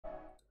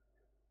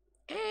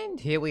And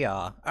here we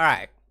are.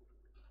 Alright.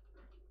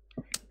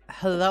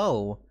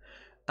 Hello.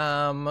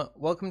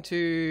 Welcome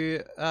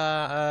to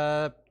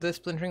the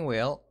Splintering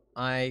Wheel.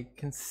 I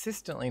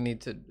consistently need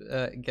to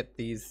get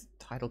these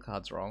title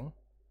cards wrong.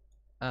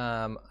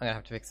 I'm gonna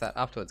have to fix that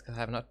afterwards because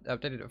I have not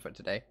updated it for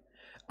today.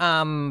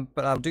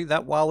 But I'll do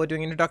that while we're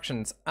doing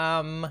introductions.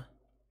 My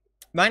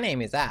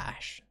name is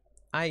Ash.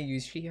 I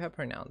use she, her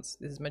pronouns.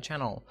 This is my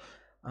channel.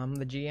 I'm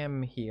the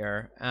GM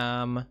here.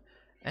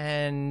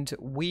 And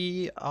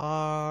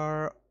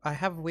I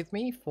have with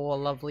me 4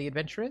 lovely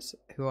adventurers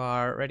who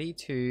are ready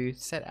to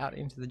set out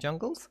into the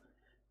jungles.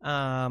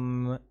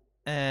 And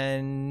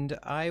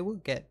I will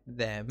get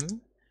them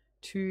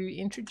to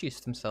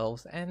introduce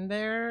themselves and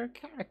their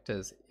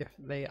characters if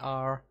they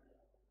are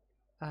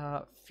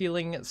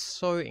feeling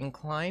so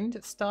inclined,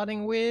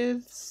 starting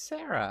with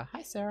Sarah.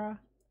 Hi, Sarah.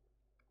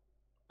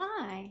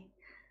 Hi,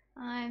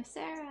 I'm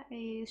Sarah, I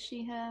use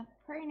she, her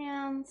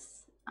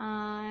pronouns.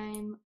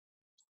 I'm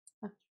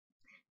a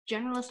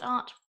generalist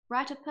art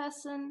writer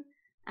person,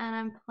 and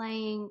I'm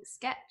playing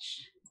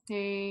Sketch,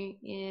 who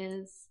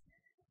is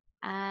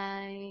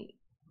a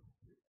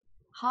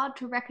hard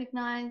to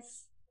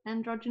recognize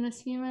androgynous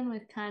human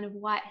with kind of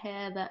white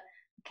hair that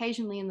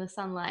occasionally in the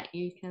sunlight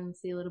you can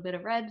see a little bit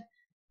of red.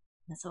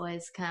 It's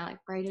always kind of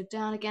like braided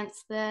down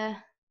against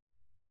their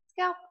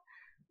scalp.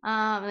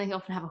 And they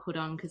often have a hood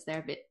on because they're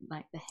a bit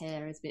like the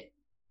hair is a bit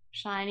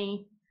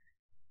shiny.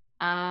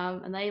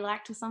 And they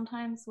like to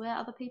sometimes wear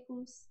other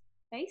people's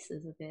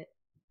faces a bit.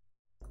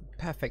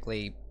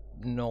 Perfectly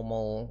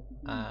normal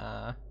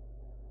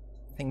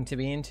thing to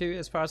be into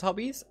as far as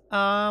hobbies.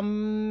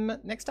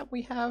 Next up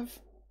we have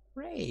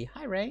Ray.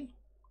 Hi, Ray.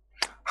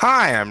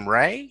 Hi, I'm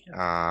Ray.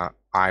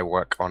 I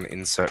work on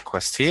Insert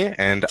Quest here,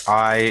 and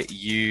I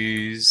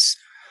use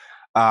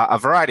a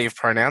variety of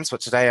pronouns, but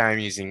today I'm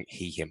using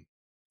he, him.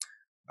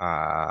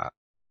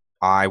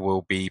 I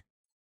will be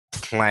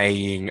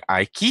playing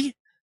Aiki,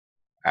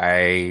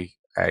 a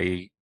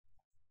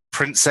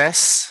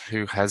princess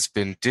who has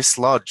been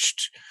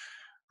dislodged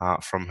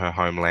from her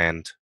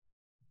homeland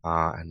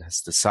and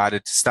has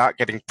decided to start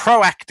getting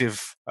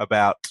proactive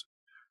about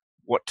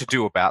what to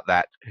do about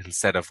that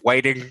instead of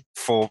waiting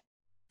for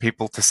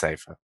people to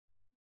save her.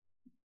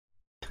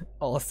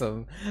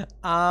 Awesome.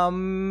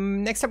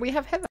 Next up we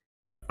have Heather.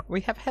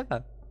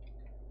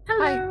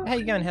 Hello. Hi, how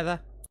you going,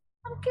 Heather?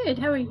 I'm good.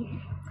 How are you?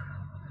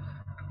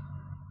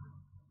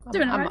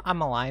 Doing alright.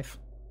 I'm alive.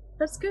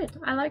 That's good.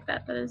 I like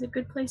that. That is a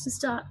good place to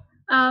start.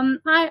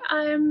 Hi,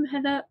 I'm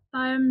Heather.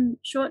 I'm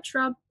short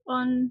shrub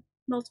on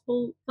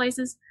multiple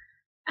places.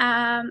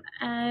 And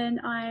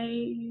I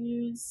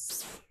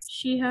use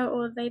she, her,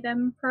 or they,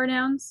 them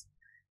pronouns.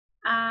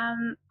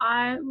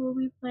 I will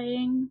be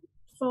playing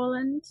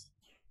Forland,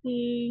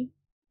 the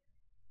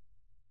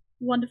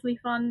wonderfully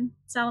fun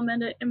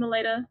salamander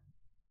immolator.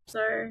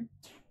 So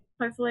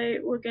hopefully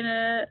we're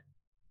gonna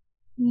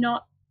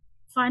not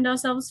find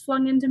ourselves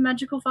flung into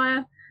magical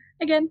fire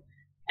again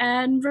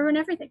and ruin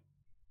everything.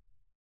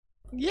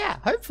 Yeah,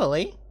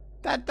 hopefully.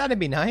 That'd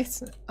be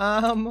nice.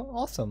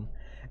 Awesome.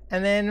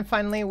 And then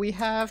finally we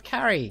have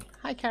Carrie.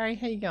 Hi, Carrie.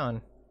 How you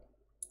going?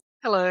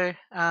 Hello.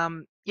 My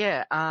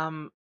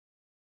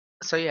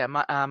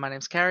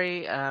name's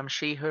Carrie.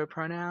 She, her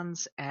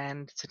pronouns,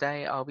 and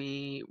today I'll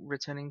be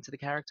returning to the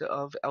character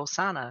of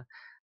Elsana,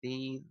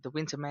 the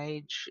winter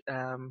mage,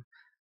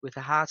 with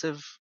a heart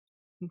of,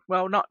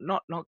 well,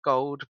 not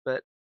gold,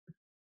 but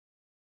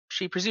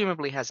she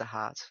presumably has a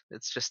heart.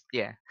 It's just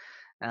she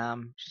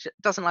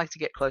doesn't like to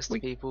get close to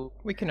people.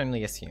 We can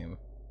only assume.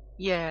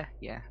 Yeah.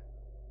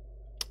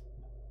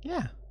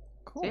 Yeah,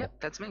 cool. So, yeah,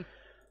 that's me.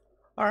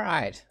 All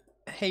right.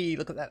 Hey,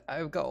 look at that!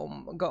 I've got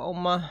all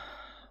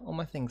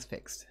my things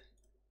fixed.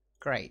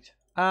 Great.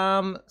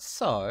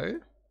 So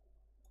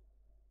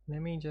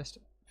let me just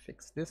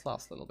fix this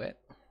last little bit.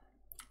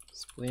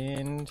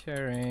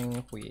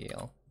 Splintering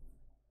wheel.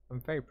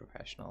 I'm very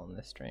professional in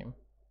this stream.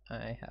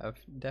 I have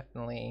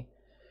definitely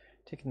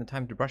taken the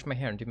time to brush my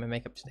hair and do my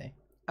makeup today.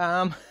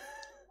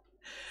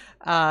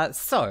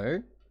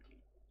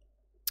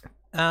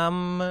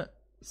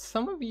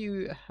 Some of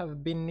you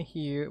have been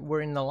here,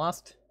 were in the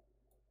last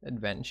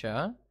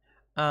adventure.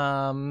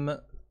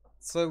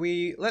 So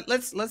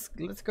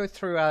let's go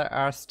through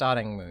our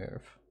starting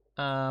move.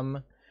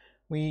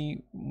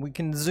 We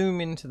can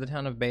zoom into the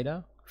town of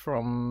Beta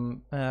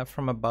from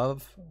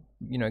above,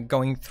 you know,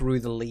 going through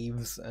the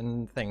leaves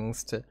and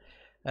things to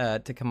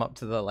come up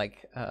to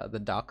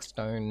the dark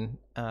stone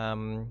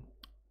of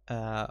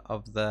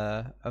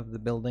the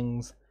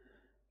buildings,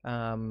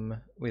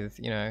 with,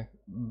 you know,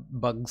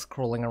 bugs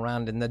crawling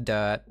around in the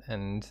dirt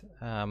and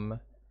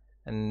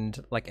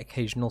like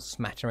occasional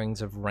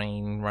smatterings of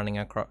rain running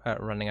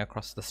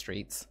across the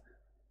streets.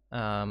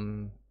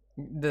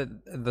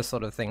 The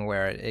sort of thing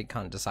where it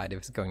can't decide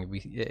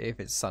if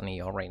it's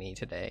sunny or rainy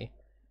today.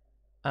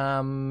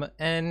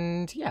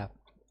 And yeah,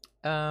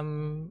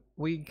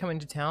 we come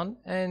into town,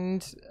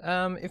 and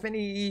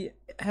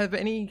have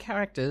any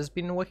characters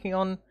been working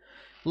on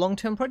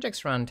long-term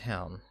projects around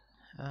town?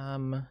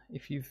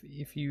 If you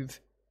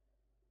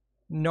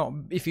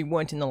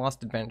weren't in the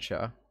last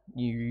adventure,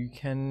 you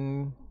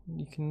can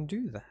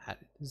do that.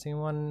 Does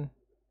anyone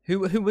who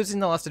was in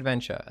the last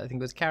adventure? I think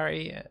it was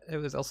Carrie, it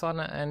was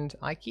Elsana and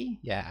Ike.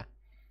 Yeah.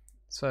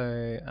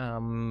 So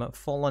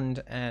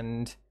Folland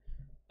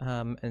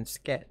and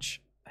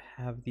Sketch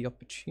have the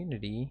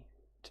opportunity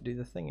to do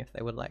the thing if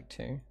they would like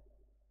to.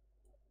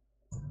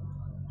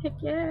 Heck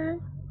yeah.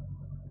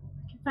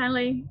 I can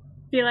finally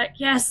be like,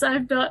 yes, I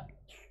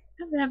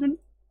haven't.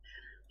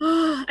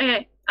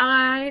 Okay,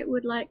 I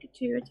would like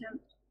to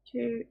attempt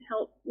to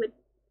help with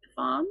the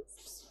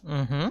farms.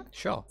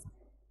 Sure.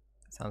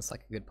 Sounds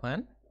like a good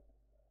plan.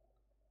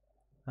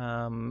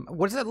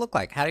 What does that look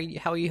like? How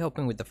are you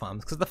helping with the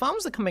farms? Because the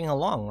farms are coming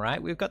along, right?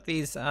 We've got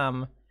these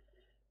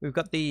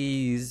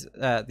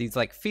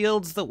like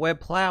fields that we're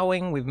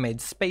plowing. We've made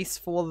space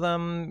for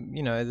them.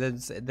 You know,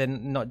 they're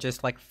not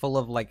just like full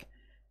of like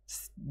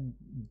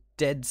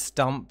dead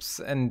stumps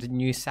and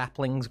new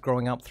saplings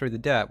growing up through the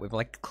dirt. We've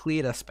like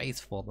cleared a space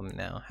for them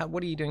now.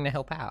 What are you doing to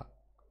help out?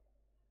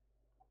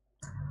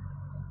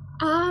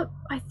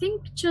 I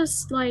think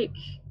just like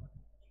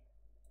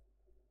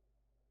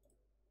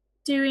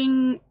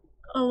doing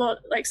a lot,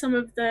 like some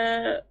of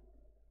the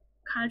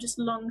kind of just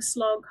long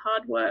slog,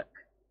 hard work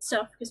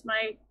stuff, because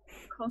my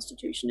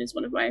constitution is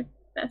one of my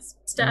best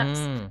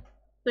stats.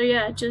 So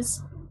yeah,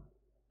 just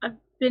I've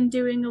been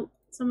doing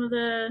some of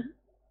the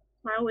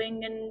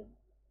plowing and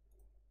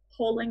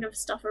hauling of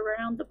stuff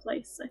around the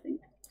place, I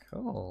think.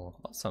 Cool,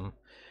 awesome.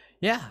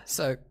 Yeah,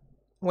 so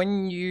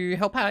when you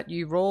help out,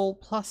 you roll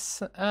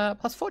plus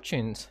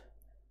fortunes.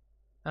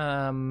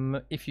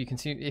 If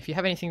you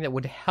have anything that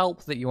would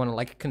help that you want to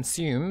like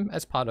consume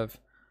as part of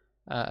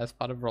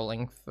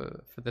rolling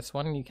for this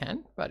one, you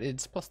can, but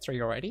it's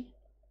 +3 already.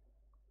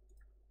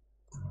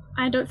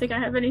 I don't think I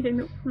have anything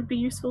that would be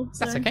useful.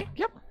 So. That's okay.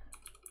 Yep.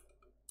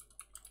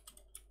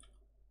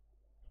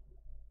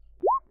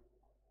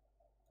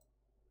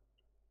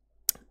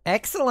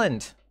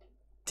 Excellent.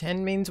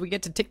 10 means we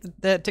get to tick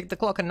the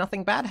clock and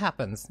nothing bad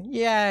happens.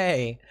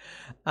 Yay!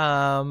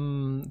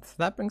 So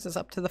that brings us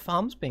up to the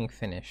farms being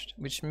finished,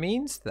 which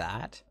means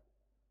that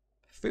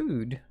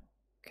food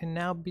can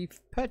now be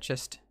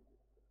purchased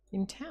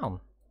in town.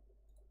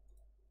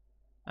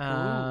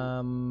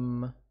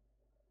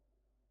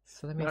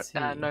 So let me see.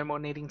 No more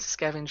needing to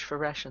scavenge for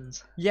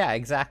rations. Yeah,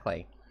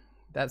 exactly.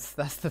 That's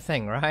the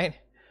thing, right?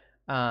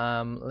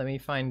 Let me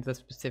find the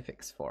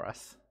specifics for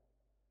us.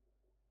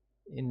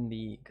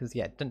 Because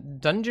yeah,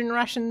 dungeon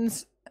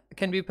rations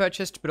can be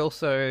purchased, but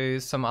also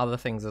some other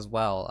things as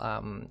well.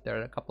 There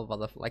are a couple of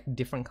other like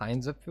different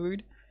kinds of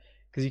food,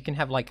 because you can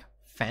have like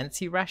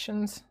fancy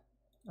rations.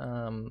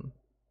 I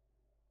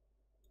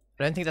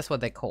don't think that's what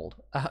they're called.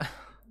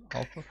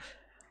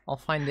 I'll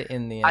find it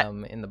in the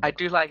book. I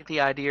do like the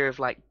idea of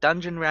like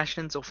dungeon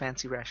rations or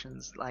fancy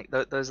rations. Like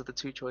those are the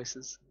two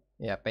choices.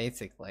 Yeah,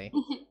 basically.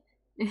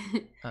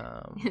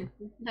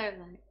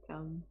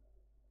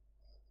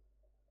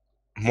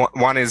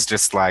 One is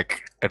just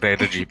like an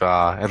energy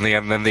bar, and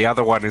then the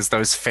other one is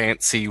those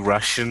fancy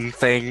ration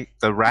things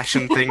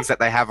that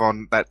they have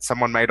that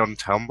someone made on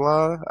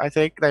Tumblr. I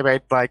think they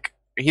made like,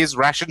 here's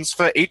rations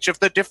for each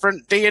of the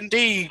different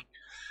D&D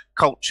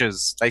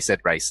cultures. They said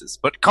races,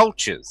 but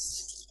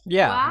cultures.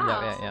 Yeah,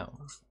 wow. yeah.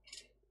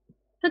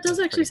 That does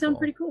actually sound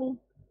pretty cool.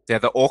 Yeah,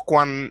 the orc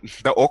one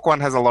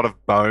has a lot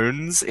of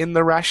bones in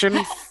the ration,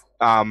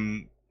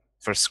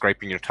 for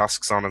scraping your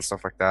tusks on and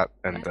stuff like that,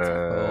 and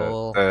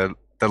cool.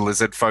 The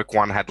lizard folk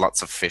one had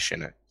lots of fish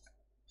in it.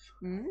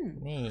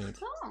 Neat.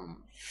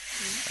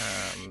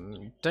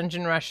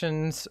 Dungeon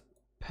rations,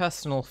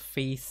 personal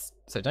feast.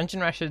 So dungeon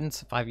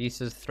rations, 5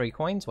 uses, 3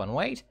 coins, 1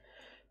 weight.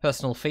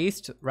 Personal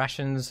feast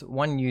rations,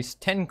 1 use,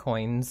 10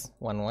 coins,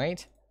 1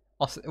 weight,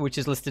 which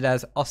is listed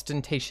as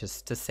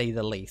ostentatious to say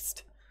the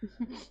least.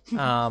 We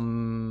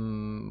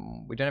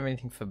don't have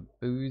anything for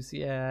booze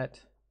yet.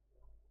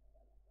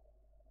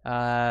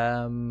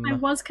 I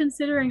was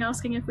considering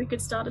asking if we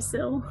could start a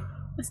still.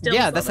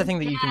 Yeah, that's the thing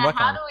that you can work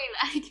on. How do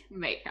we like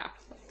make up?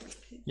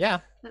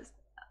 Yeah.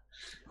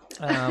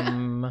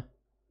 I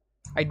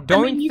you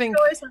think.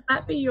 could always let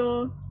that be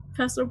your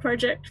personal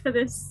project for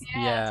this.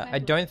 Yeah, totally. I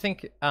don't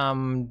think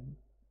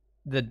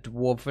the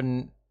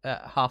dwarven,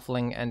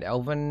 halfling, and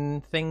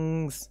elven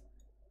things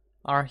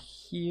are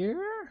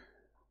here.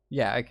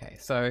 Yeah. Okay.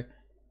 So,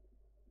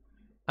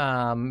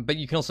 but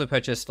you can also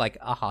purchase like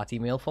a hearty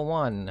meal for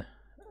 1,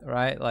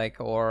 right? Like,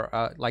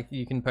 or like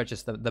you can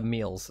purchase the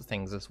meals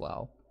things as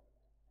well.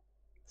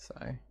 So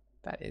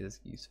that is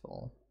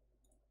useful.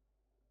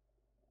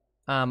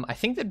 I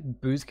think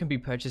that booze can be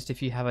purchased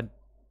if you have a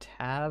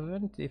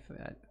tavern.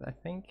 I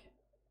think.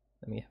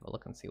 Let me have a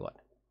look and see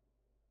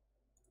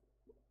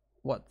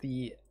what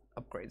the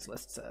upgrades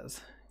list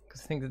says.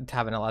 Because I think the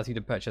tavern allows you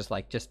to purchase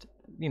like just,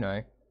 you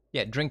know,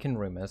 yeah, drinking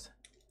rumors.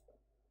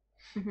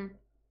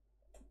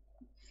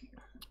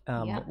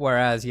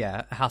 Whereas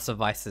House of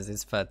Vices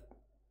is for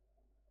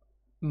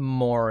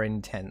more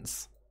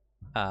intense.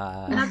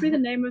 That'd be the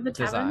name of the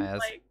tavern.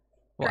 Desires.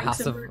 Like, House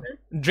of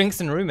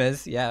Drinks and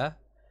Rumors, yeah.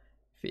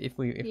 If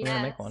we want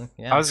to make one,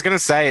 yeah. I was gonna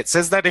say, it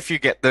says that if you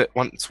get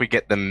once we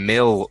get the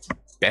mill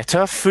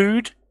better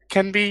food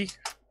can be.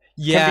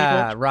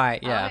 Yeah, right.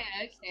 Oh, Yeah,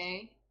 yeah,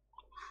 okay.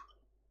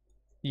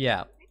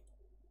 yeah.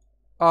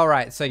 All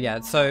right. So yeah.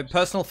 So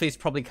personal feast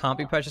probably can't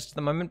be purchased at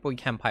the moment, but we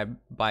can buy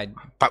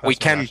But we personal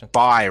can rations.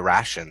 buy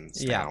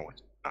rations Yeah. now.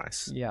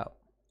 Nice. Yeah.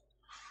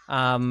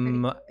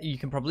 Pretty You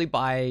can probably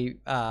buy.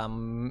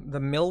 The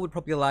mill would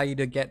probably allow you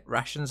to get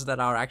rations that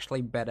are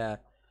actually better,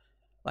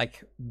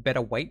 like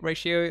better weight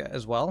ratio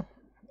as well.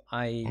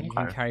 You can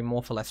Okay. carry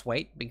more for less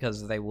weight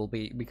because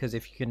because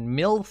if you can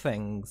mill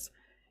things,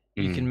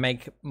 you Mm. can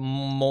make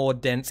more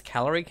dense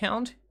calorie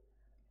count.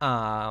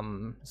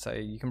 So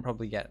you can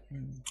probably get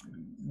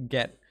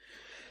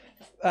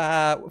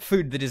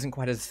food that isn't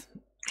quite as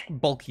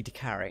bulky to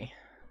carry.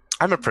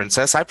 I'm a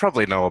princess. I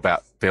probably know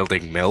about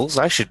building mills.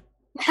 I should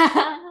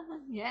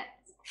Yeah.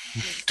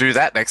 do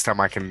that next time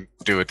I can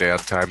do a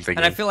downtime thingy.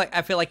 And I feel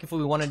like if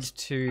we wanted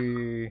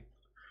to,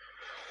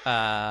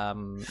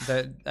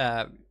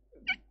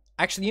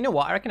 actually, you know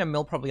what? I reckon a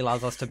mill probably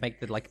allows us to make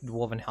the like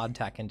dwarven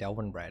hardtack and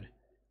elven bread.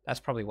 That's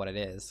probably what it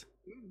is.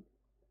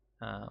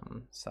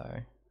 So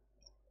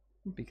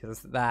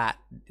because that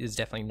is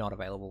definitely not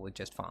available with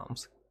just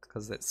farms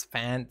because it's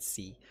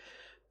fancy.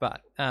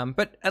 But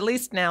at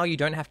least now you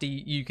don't have to.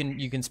 You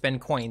can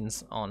spend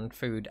coins on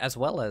food as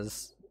well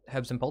as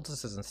herbs and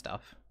poultices and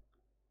stuff.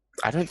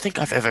 I don't think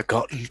I've ever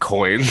gotten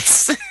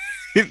coins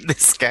in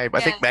this game.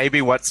 I think Yeah.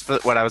 maybe once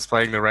when I was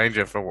playing the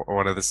ranger for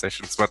one of the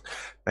sessions, but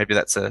maybe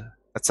that's a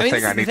I mean, thing this I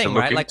is the need to thing,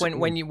 look right? Like into.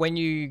 when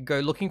you go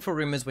looking for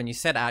rumors when you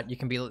set out, you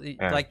can be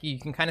Yeah. like you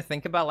can kind of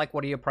think about like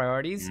what are your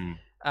priorities. Mm.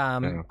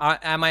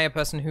 Am I a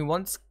person who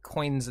wants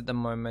coins at the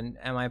moment?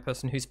 Am I a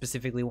person who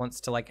specifically wants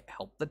to like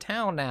help the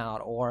town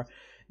out, or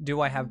do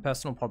I have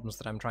personal problems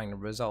that I'm trying to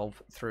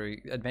resolve through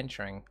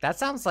adventuring? That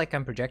sounds like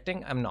I'm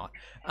projecting. I'm not.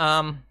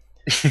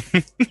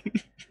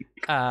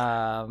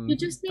 You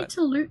just need but-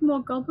 to loot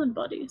more goblin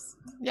bodies.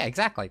 Yeah,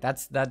 exactly.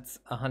 That's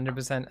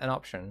 100% an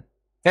option.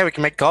 Yeah, we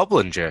can make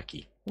goblin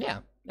jerky. Yeah,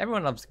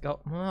 everyone loves go.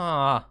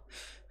 Ah.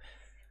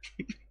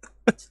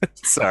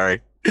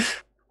 Sorry.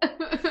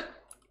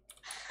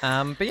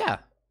 But yeah.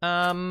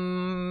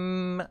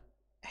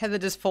 Heather,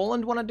 does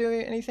Fallen want to do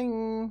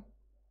anything?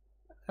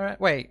 All right.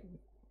 Wait.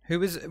 Who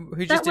just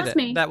That did was it?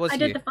 me. That was I you.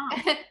 did the farm.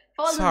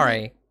 Fallen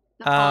Sorry.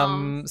 the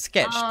farms,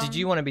 Sketch. Did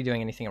you um, want to be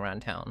doing anything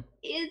around town?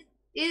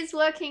 is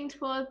working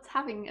towards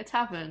having a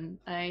tavern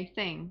a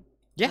thing?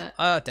 Yeah.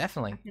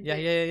 Definitely. can Yeah.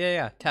 do. Yeah. Yeah.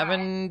 Yeah.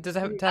 Tavern does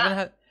have do tavern.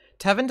 that.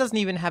 Tavern doesn't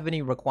even have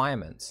any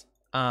requirements.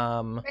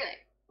 Really?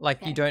 Like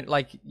Okay. you don't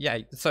like yeah.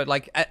 So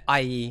like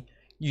i.e.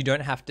 you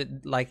don't have to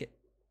like.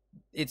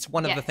 It's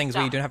one of Yeah, the things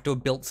where you start. don't have to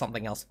have built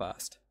something else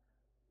first.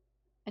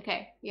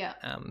 Okay, yeah.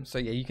 So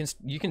yeah, you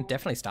can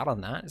definitely start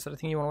on that. Is that a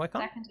thing you want to work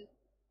on? I can just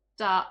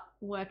start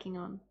working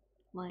on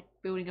like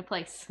building a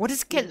place. What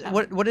is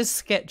what is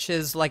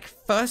Sketch's like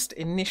first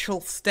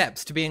initial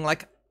steps to being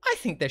like, I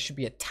think there should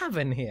be a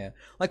tavern here.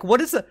 Like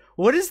what is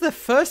the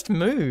first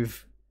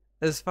move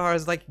as far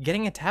as like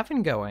getting a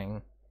tavern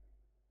going?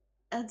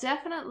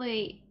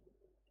 Definitely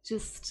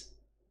just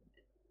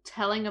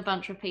telling a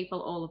bunch of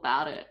people all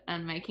about it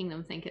and making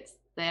them think it's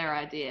their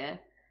idea.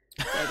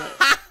 So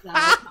that they'll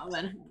come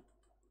and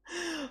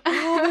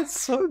Oh, that's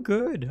so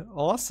good.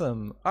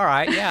 Awesome. All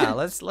right, yeah.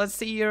 Let's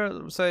see your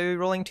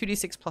rolling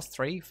 2d6 plus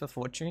 3 for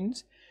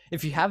fortunes.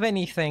 If you have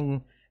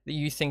anything that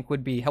you think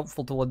would be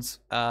helpful towards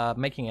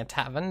making a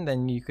tavern,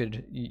 then you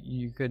could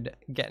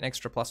get an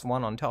extra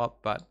 +1 on top,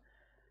 but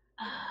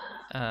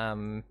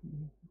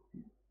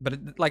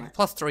like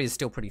plus 3 is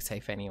still pretty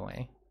safe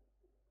anyway.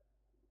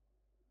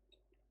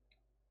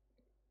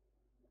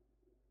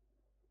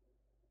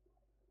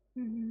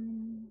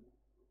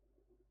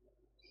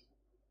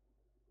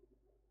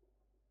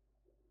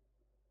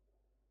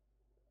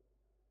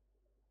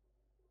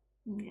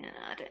 Yeah,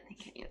 I don't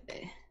think any of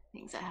the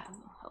things I have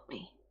will help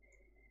me.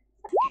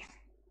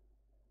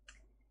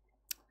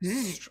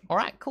 All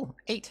right, cool.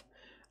 8.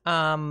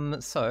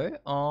 So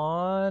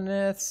on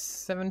a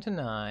 7 to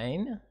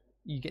 9,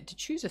 you get to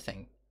choose a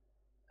thing.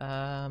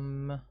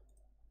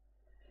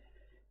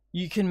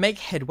 You can make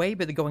headway,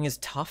 but the going is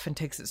tough and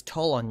takes its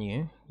toll on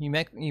you. You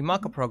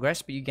mark a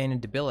progress, but you gain a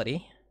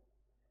debility.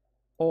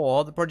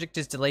 Or the project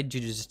is delayed due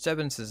to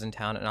disturbances in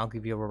town, and I'll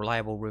give you a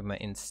reliable rumor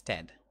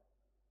instead.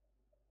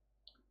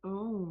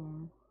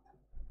 Oh.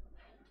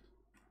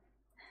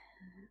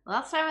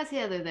 Last time I was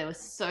here, though, there were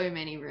so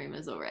many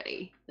rumors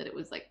already that it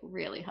was like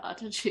really hard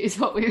to choose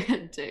what we were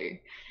gonna do.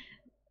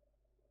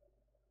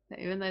 So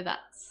even though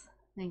that's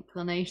an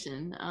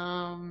inclination,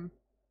 I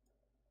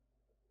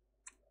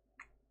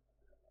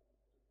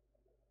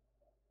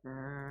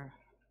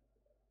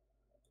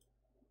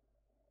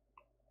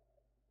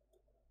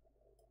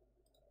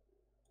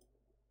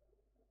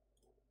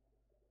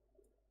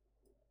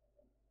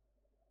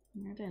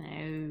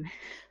don't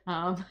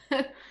know.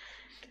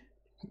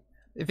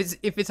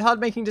 If it's hard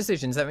making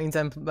decisions, that means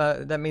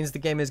the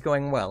game is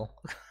going well.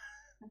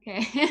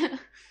 Okay.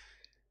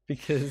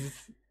 Because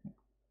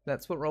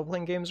that's what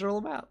role-playing games are all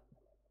about.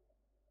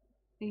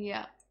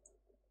 Yeah.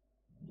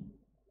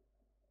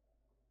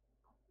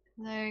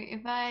 So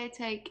if I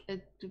take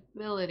a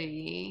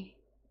debility,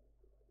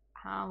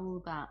 how will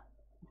that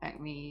affect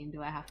me?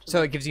 Do I have to?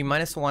 So it gives you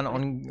 -1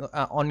 on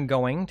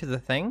ongoing to the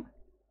thing.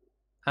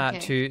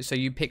 Okay. So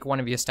you pick one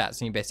of your stats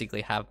and you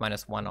basically have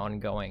 -1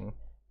 ongoing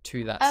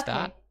to that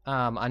stat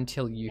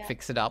until you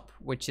fix it up,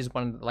 which is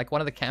one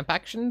of the camp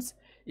actions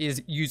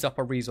is use up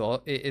a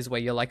resource, is where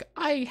you're like,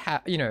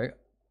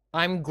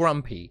 I'm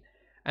grumpy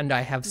and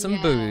I have some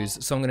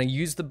booze, so I'm going to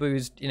use the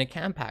booze in a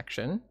camp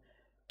action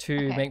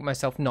to make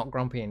myself not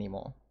grumpy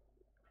anymore.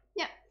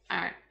 Yep. All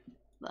right.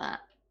 That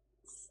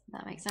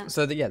makes sense.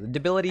 So the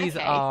abilities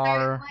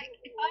are. So, like,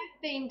 if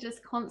I've been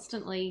just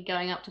constantly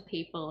going up to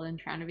people and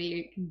trying to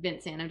be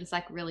convincing, and I'm just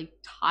like really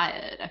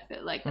tired, I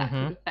feel like that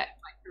could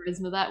affect my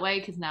charisma that way.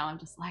 Because now I'm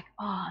just like,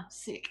 oh, I'm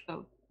sick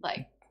of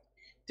like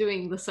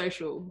doing the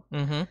social.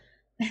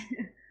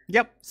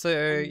 Yep.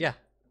 So yeah,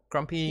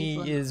 grumpy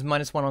is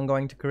 -1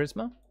 ongoing to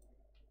charisma.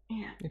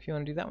 Yeah. If you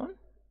want to do that one,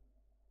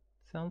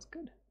 sounds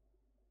good.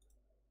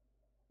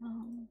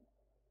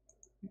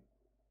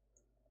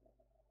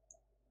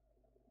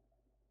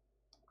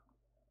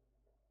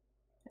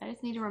 I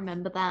just need to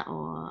remember that,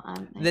 or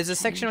there's a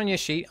section on your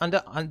sheet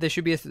under. There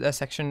should be a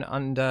section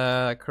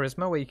under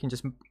charisma where you can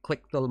just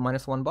click the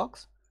 -1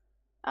 box.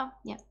 Oh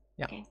yeah.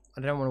 Yeah. Okay.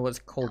 I don't know what it's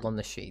called on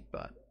the sheet,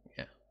 but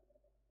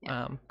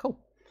yeah. Cool.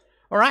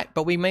 All right,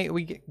 but we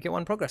get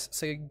one progress.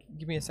 So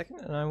give me a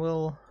second, and I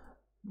will.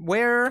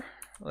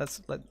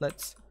 Let's.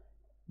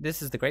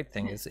 This is the great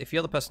thing is if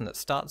you're the person that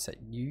starts it,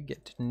 you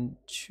get to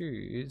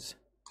choose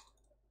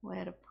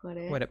where to put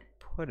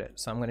it.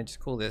 So I'm going to just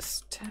call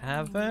this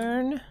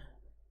tavern.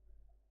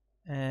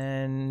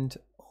 And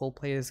all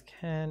players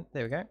can.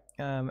 There we go.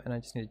 And I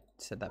just need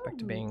to set that back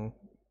to being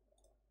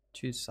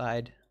choose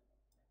side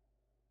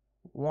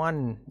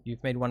 1.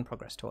 You've made 1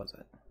 progress towards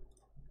it.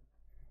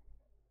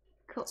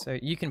 Cool. So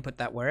you can put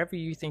that wherever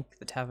you think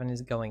the tavern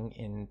is going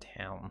in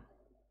town.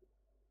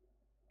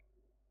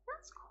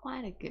 That's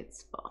quite a good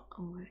spot,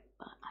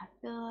 but I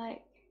feel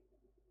like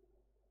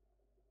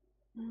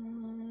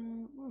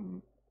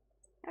I'm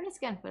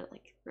just gonna put it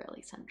like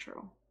really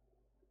central.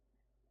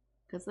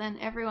 Because then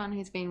everyone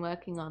who's been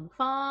working on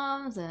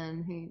farms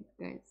and who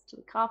goes to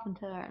the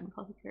carpenter and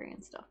apothecary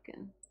and stuff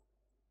can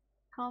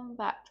come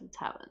back to the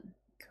tavern.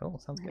 Cool,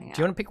 sounds good. Do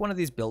you want to pick one of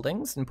these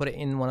buildings and put it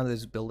in one of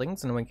those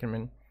buildings, and we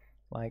can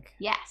like?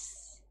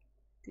 Yes.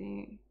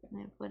 I'm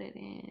gonna put it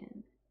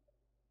in.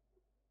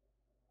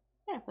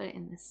 I'm gonna put it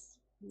in this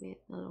weird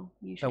little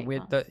U-shaped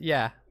one.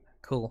 Yeah,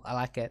 cool. I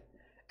like it.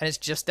 And it's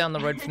just down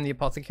the road from the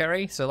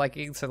apothecary, so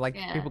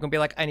people can be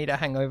like, I need a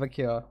hangover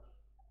cure.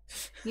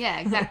 Yeah,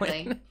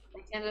 exactly.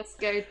 They can just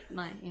go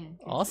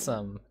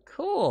Awesome.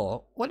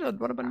 Cool. What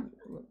about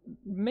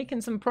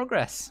making some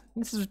progress?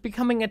 This is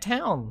becoming a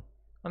town.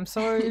 I'm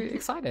so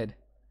excited.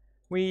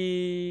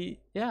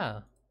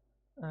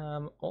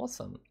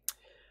 Awesome.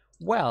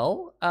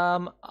 Well,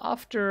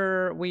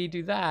 after we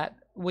do that,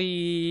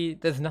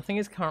 there's nothing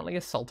is currently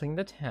assaulting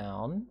the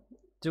town.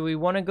 Do we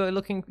want to go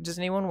looking? Does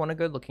anyone want to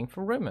go looking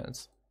for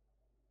rumors?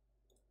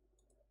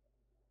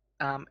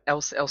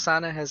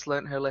 Elsana has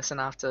learnt her lesson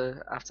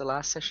after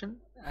last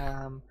session,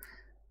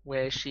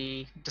 where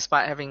she,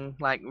 despite having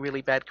like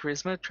really bad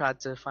charisma, tried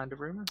to find a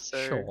rumor. So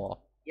sure.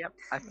 Yep.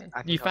 I think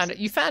you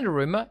found a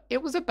rumor.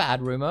 It was a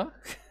bad rumor.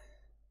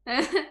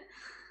 I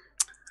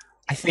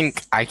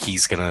think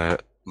Aiki's gonna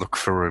look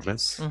for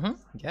rumors.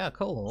 Yeah,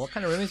 cool. What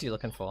kind of rumors are you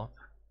looking for?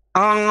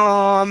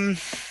 I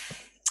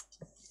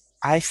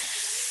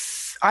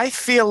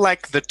feel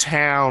like the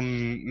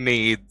town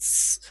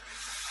needs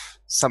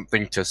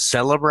something to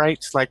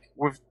celebrate. Like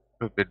we've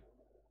been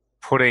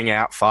putting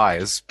out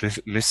fires,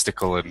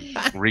 mystical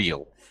and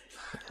real.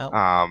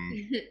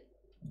 And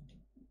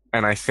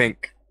I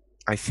think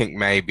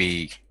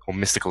maybe, or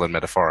mystical and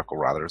metaphorical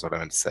rather, is what I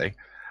meant to say.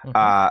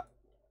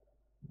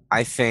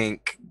 I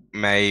think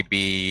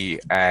maybe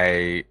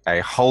a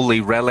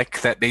holy relic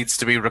that needs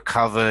to be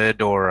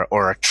recovered,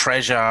 or a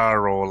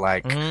treasure, or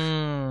like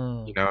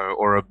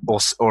or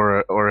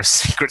a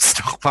secret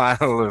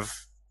stockpile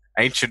of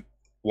ancient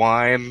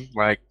wine,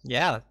 like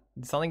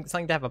something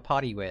to have a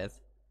party with.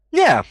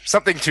 Yeah,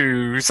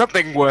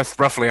 something worth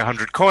roughly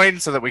 100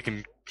 coins so that we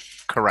can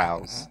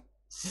carouse.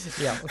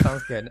 Yeah,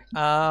 sounds good.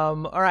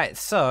 All right.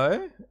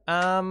 So,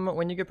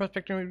 when you go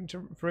prospecting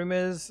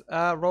rumors,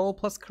 roll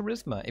plus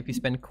charisma. If you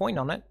spend coin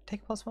on it,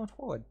 take +1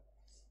 forward.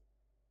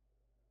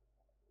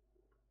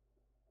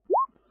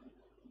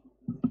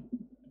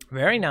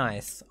 Very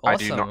nice. Awesome. I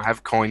do not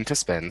have coin to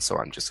spend, so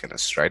I'm just going to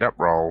straight up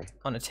roll.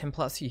 On a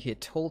 10+, you hear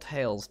tall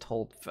tales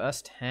told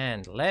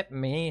firsthand. Let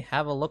me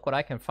have a look what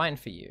I can find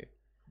for you.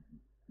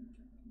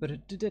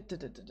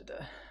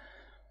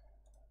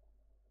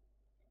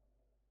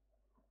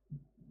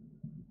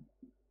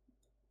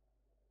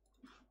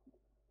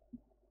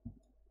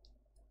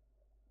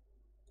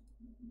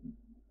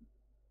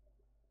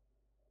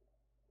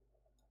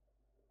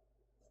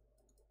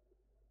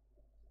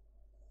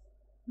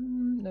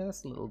 No,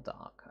 that's a little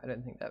dark. I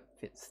don't think that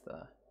fits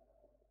the...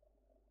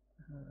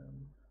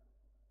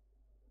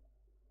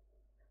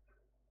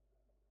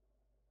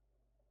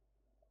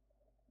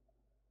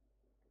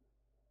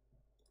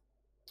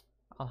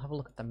 I'll have a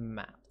look at the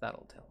map.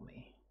 That'll tell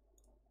me.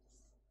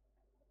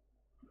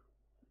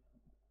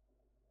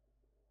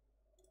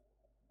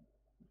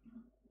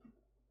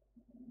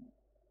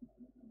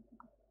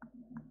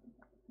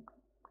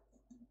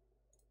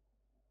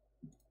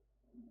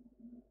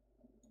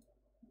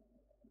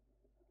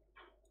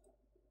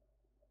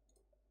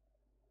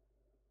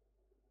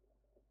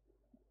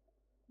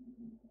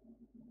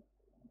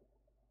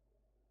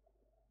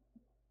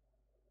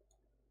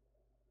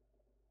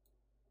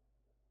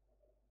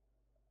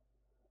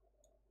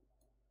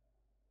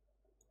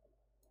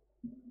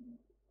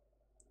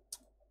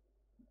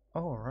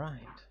 All right.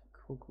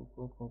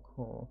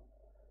 Cool.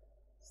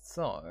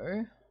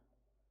 So,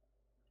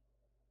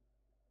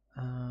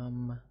 I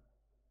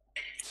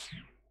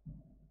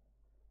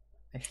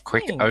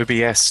Quick, think...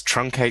 OBS,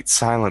 truncate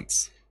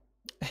silence.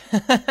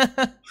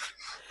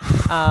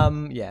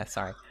 Yeah,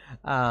 sorry.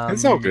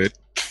 It's all good.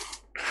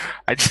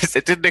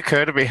 It didn't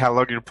occur to me how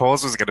long your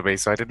pause was going to be,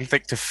 so I didn't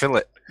think to fill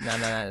it. No,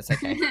 it's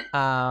okay.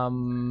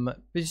 But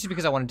just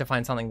because I wanted to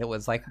find something that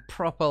was like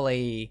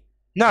properly...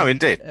 No,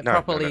 indeed.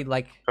 properly no.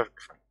 like...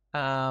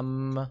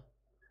 All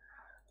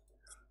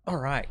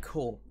right,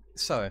 cool.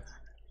 So,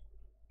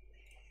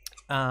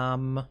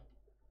 I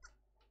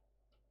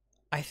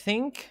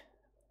think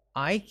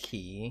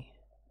Aiki,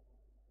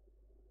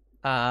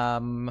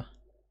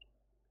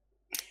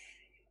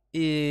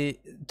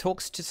 it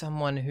talks to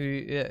someone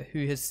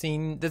who has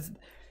seen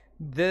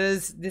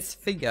there's this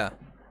figure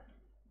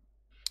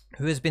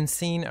who has been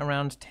seen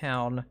around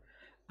town,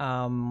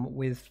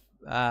 with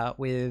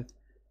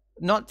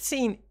not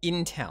seen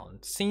in town,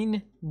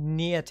 seen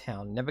near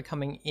town, never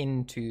coming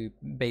into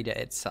Beta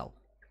itself,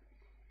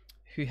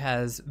 who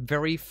has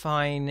very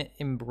fine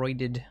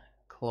embroidered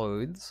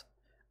clothes,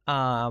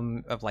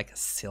 of like a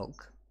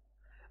silk.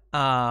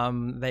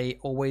 They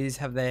always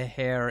have their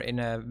hair in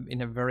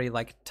a very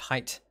like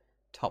tight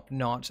top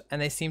knot, and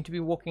they seem to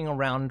be walking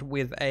around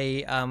with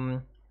a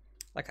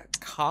like a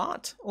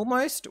cart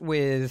almost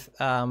with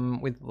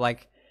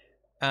like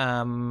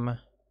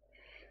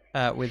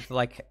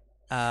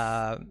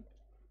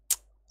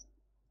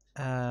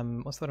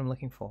what's the word I'm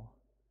looking for?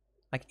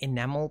 Like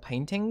enamel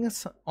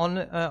paintings on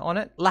it, a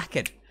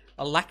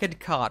lacquered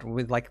cart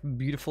with like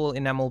beautiful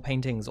enamel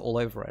paintings all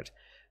over it,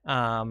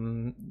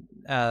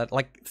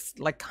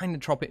 like kind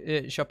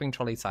of shopping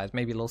trolley size,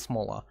 maybe a little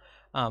smaller,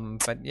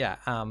 but yeah,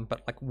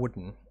 but like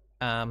wooden.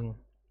 And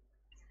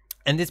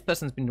this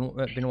person's been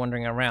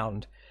wandering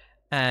around,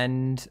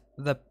 and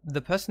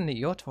the person that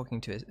you're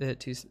talking to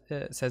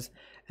says,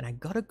 and I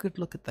got a good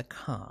look at the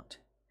cart,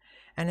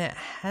 and it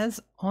has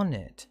on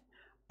it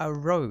a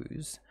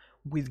rose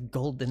with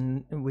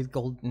golden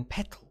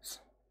petals.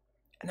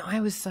 And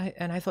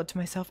I thought to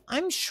myself,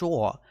 I'm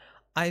sure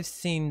I've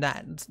seen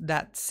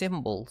that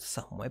symbol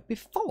somewhere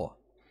before.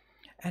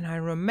 And I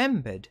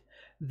remembered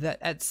that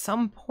at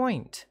some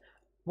point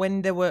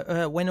when there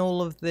were when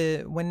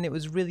it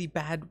was really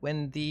bad,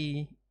 when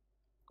the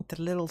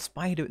little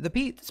spider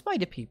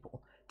spider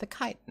people, the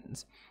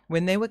chitons,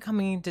 when they were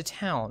coming into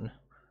town,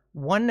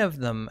 one of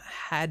them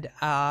had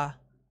a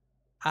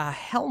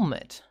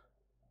helmet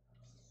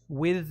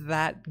with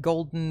that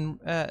golden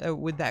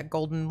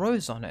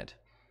rose on it,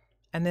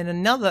 and then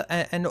another,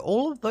 and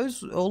all of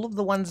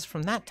the ones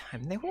from that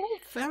time, they were all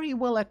very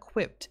well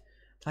equipped,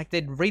 like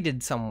they'd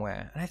raided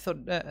somewhere. And I thought,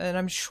 and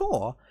I'm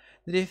sure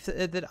that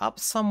that up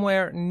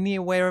somewhere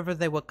near wherever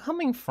they were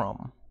coming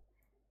from,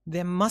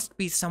 there must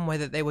be somewhere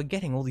that they were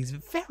getting all these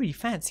very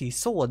fancy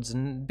swords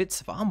and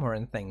bits of armor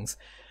and things.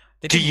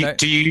 Do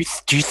you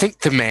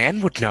think the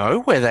man would know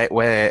where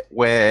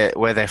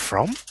they're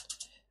from?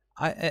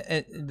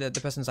 The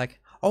person's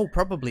like, oh,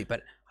 probably,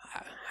 but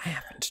I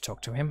haven't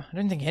talked to him. I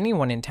don't think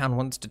anyone in town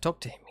wants to talk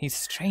to him. He's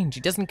strange.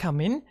 He doesn't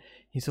come in.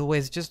 He's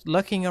always just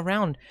lurking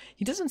around.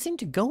 He doesn't seem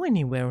to go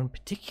anywhere in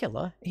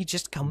particular. He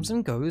just comes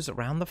and goes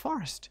around the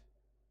forest.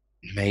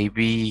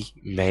 Maybe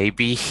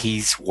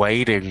he's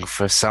waiting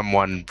for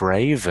someone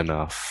brave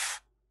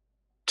enough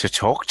to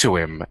talk to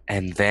him,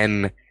 and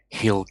then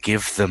he'll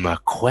give them a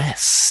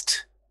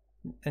quest.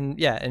 And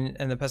yeah,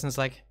 and the person's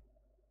like,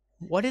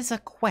 what is a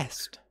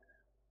quest?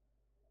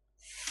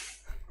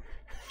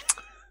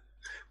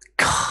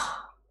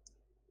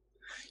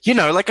 You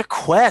know, like a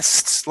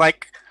quest,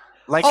 like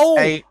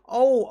a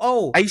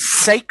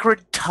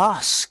sacred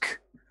task,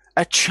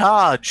 a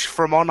charge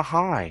from on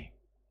high.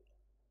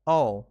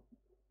 Oh,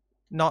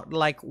 not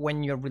like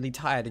when you're really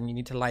tired and you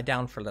need to lie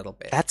down for a little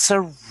bit. That's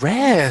a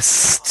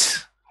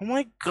rest. Oh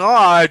my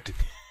god.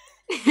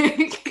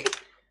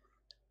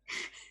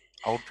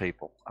 Old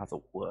people are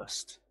the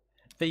worst.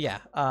 But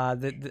yeah,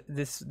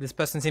 this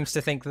person seems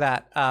to think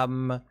that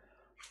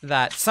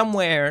that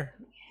somewhere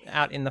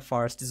out in the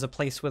forest is a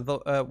place with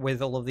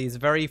all of these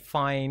very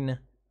fine,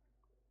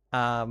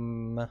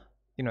 armor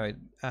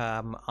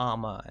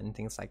and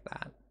things like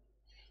that.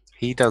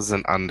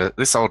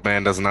 This old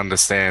man doesn't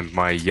understand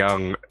my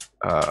young,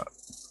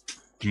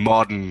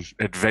 modern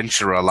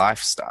adventurer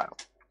lifestyle.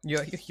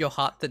 Your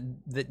heart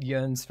that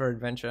yearns for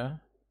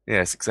adventure.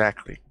 Yes,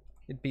 exactly.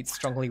 It beats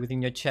strongly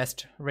within your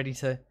chest, ready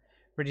to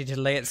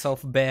lay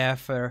itself bare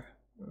for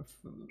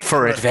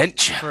For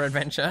adventure. For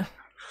adventure.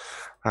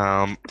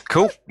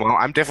 Cool. Well,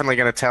 I'm definitely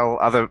going to tell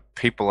other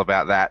people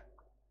about that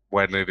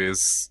when it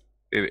is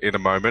in a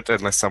moment,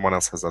 unless someone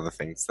else has other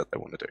things that they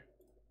want to do.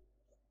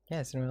 Yeah,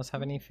 does anyone else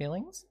have any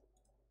feelings?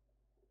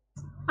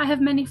 I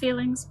have many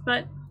feelings,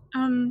 but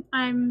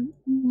I'm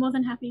more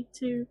than happy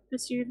to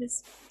pursue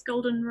this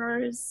Golden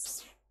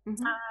Rose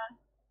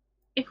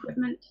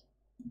equipment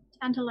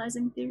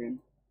tantalizing theory.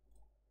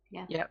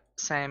 Yeah. Yep,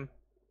 same.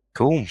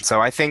 Cool.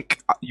 So I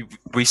think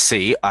we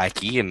see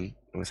Ike and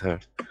with her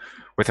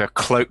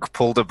cloak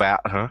pulled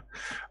about her,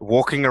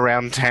 walking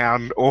around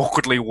town,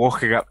 awkwardly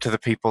walking up to the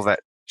people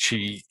that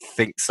she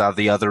thinks are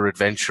the other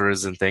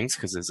adventurers and things,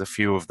 because there's a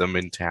few of them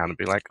in town, and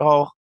be like,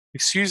 "Oh,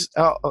 excuse,"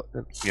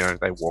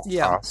 they walk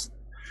past.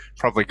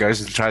 Probably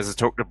goes and tries to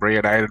talk to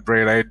Brianade, and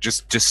Brianade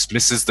just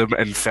dismisses them,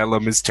 and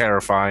Phelim is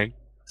terrifying.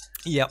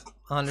 Yep,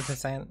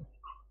 100%.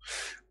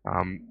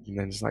 And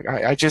then it's like,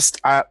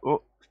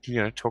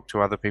 talk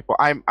to other people.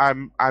 I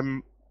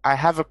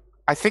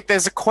think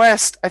there's a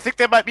quest. I think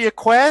there might be a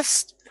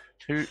quest.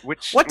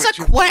 What's a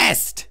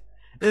quest?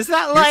 Is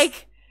that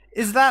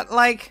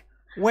like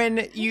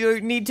when you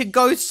need to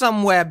go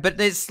somewhere,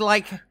 but it's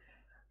like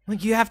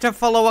you have to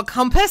follow a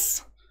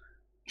compass?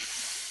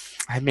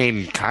 I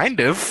mean,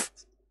 kind of.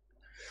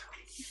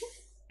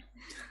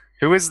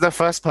 Who is the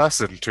first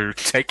person to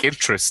take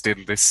interest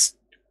in this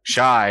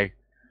shy,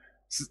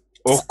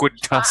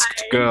 awkward,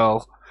 tusked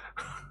girl?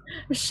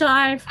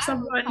 Shy,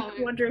 someone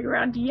wandering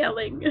around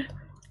yelling.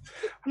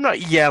 I'm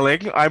not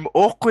yelling. I'm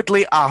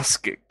awkwardly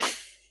asking.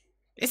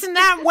 Isn't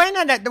that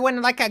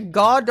when like a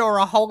god or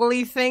a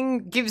holy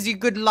thing gives you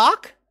good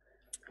luck?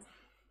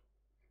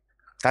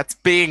 That's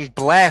being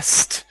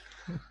blessed.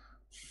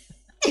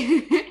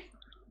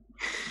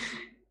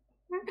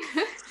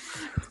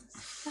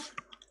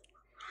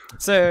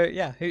 So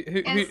yeah, who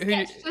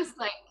Sketch just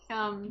like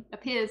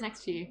appears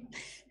next to you,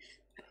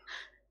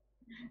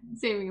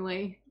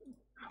 seemingly.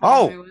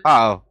 Oh,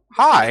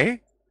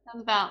 hi.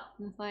 Sounds about.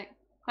 It's like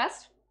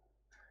quest.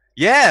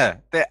 Yeah,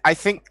 I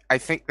think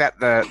that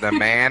the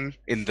man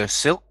in the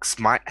silks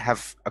might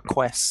have a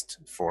quest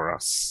for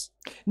us.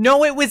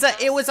 No, it was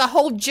a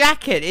whole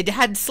jacket. It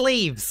had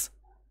sleeves.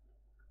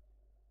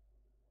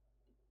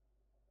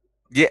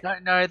 Yeah.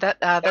 No, that's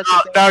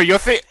No, you're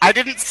I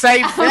didn't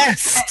say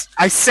vest.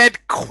 I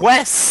said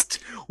quest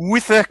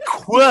with a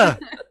qu.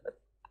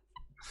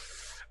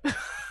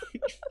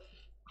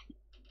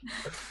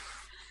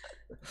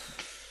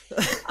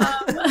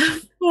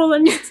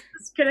 Fallen's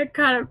just gonna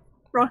kind of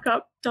rock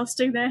up,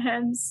 dusting their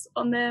hands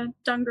on their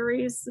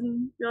dungarees,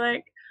 and be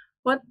like,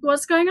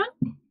 "What's going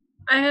on?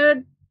 I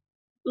heard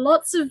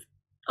lots of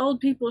old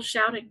people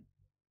shouting."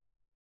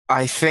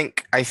 I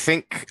think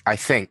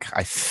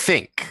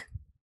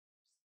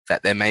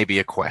that there may be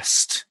a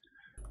quest,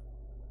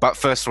 but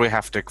first we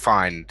have to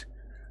find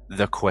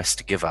the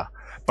quest giver.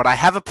 But I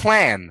have a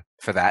plan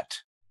for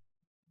that.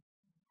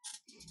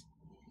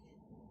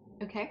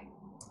 Okay.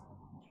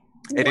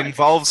 It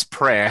involves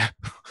prayer.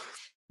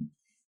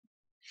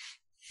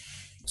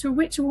 To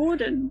which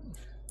warden?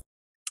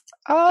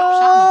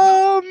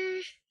 I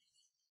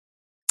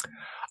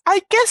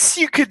guess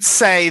you could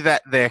say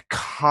that they're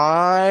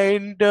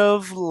kind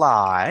of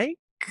like.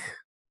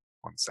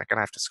 1 second,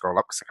 I have to scroll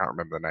up because I can't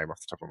remember the name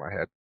off the top of my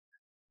head.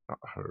 Not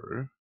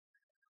who.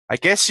 I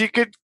guess you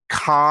could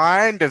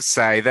kind of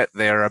say that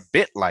they're a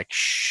bit like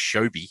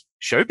Shobi.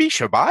 Shobi?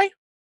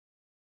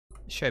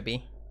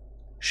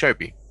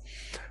 Shobi.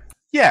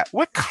 Yeah,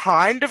 we're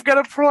kind of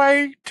going to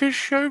pray to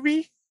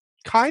Shobi.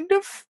 Kind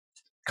of.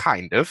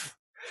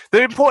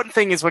 The important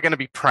thing is we're going to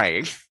be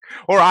praying.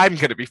 Or I'm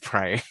going to be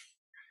praying.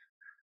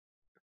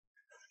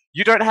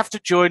 You don't have to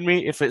join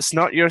me. If it's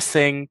not your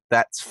thing,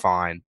 that's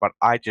fine. But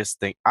I just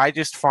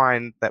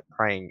find that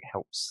praying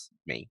helps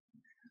me.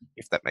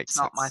 If that makes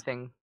sense. not my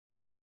thing,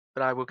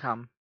 but I will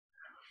come.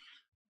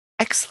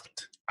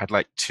 Excellent. I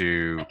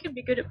could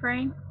be good at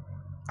praying.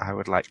 I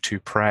would like to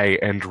pray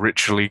and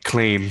ritually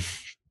clean.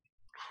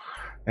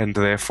 And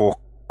therefore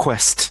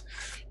quest.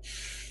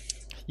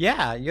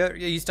 Yeah, are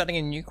you starting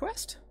a new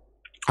quest?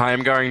 I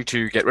am going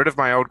to get rid of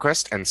my old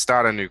quest and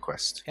start a new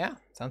quest. Yeah,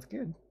 sounds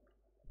good.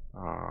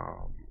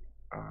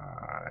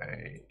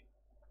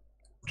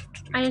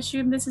 I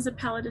assume this is a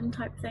paladin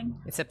type thing.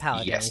 It's a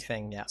paladin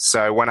thing, yeah.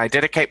 So when I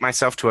dedicate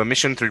myself to a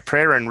mission through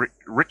prayer and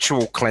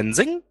ritual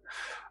cleansing,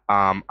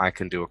 I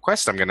can do a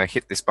quest. I'm going to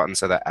hit this button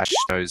so that Ash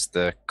knows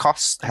the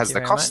cost, has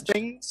the cost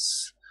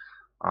things.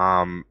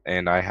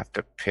 And I have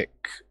to pick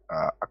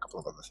a couple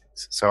of other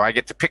things. So I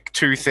get to pick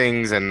 2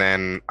 things, and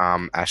then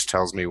Ash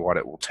tells me what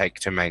it will take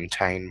to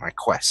maintain my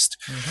quest.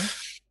 Mm-hmm.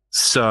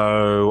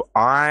 So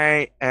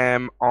I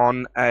am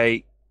on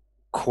a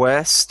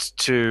quest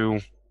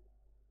to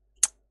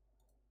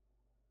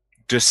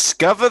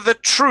discover the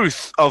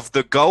truth of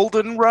the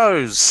Golden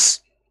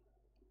Rose.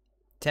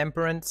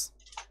 Temperance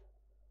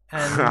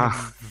and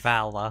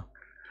valor.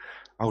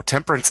 Oh,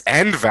 temperance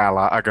and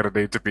valor are going to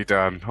need to be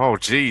done. Oh,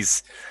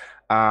 geez.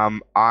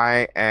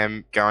 I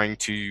am going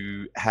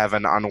to have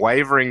an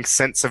unwavering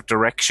sense of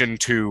direction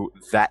to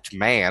that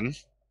man.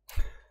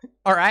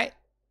 All right.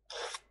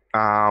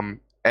 And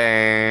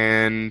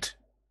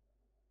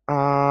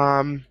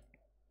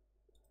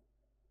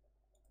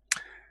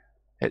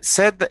it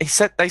said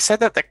that they said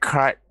that the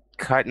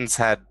Chitons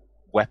had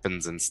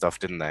weapons and stuff,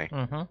 didn't they?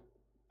 Mm-hmm.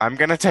 I'm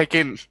gonna take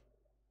in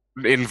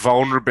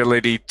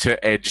invulnerability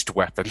to edged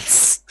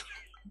weapons.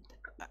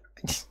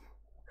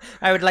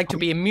 I would like to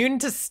be immune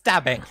to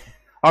stabbing.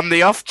 On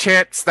the off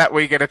chance that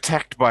we get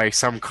attacked by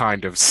some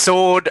kind of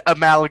sword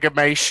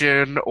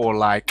amalgamation, or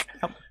like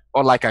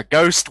a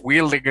ghost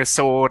wielding a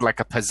sword, like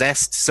a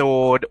possessed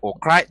sword, or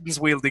Crichtons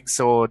wielding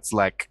swords,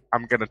 like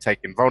I'm gonna take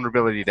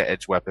invulnerability to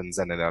edge weapons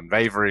and an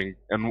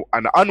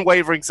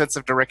unwavering sense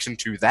of direction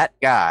to that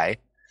guy.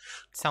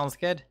 Sounds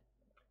good.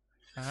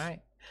 All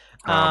right.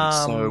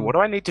 So what do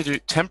I need to do?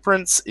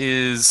 Temperance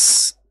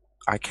is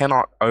I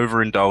cannot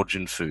overindulge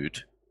in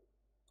food,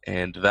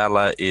 and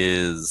Valor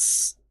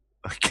is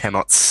I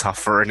cannot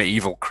suffer an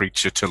evil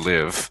creature to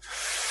live.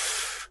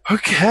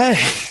 Okay,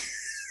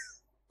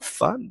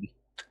 fun.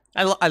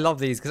 I love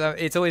these because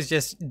it's always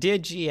just, dear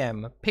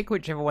GM, pick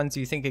whichever ones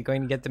you think are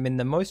going to get them in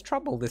the most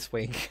trouble this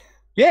week.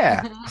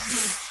 Yeah.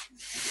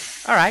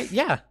 All right.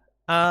 Yeah.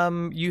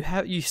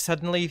 You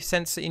suddenly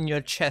sense in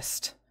your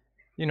chest,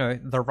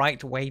 the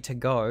right way to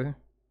go.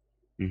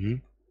 Mm-hmm.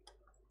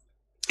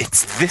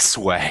 It's this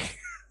way.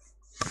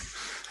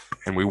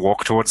 And we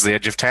walk towards the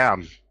edge of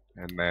town,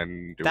 and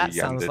then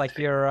Sounds like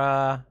you're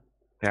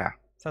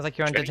Sounds like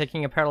you're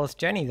undertaking a perilous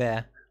journey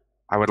there.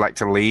 I would like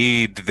to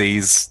lead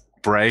these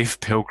brave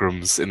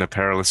pilgrims in a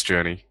perilous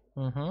journey.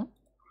 Mm-hmm.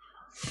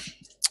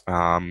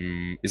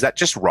 Is that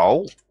just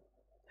roll?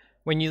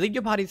 When you lead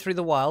your party through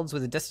the wilds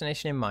with a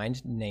destination in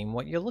mind, name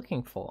what you're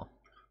looking for.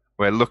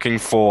 We're looking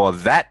for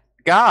that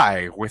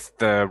guy with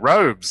the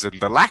robes and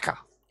the lacquer.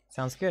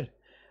 Sounds good.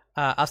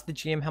 Ask the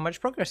GM how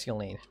much progress you'll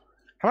need.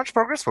 How much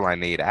progress will I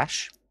need,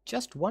 Ash?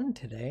 Just one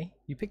today.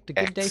 You picked a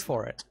good day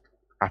for it.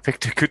 I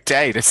picked a good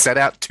day to set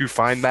out to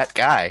find that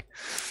guy.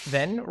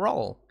 Then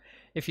roll.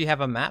 If you have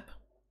a map,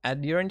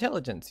 add your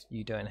intelligence.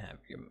 You don't have.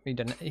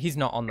 He's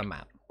not on the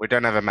map. We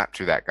don't have a map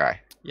to that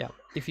guy. Yeah.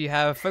 If you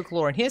have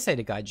folklore and hearsay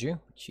to guide you,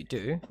 which you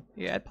do,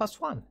 you add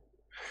 +1.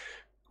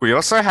 We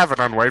also have an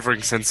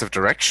unwavering sense of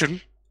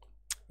direction.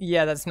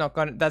 Yeah, that's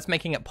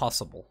making it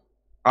possible.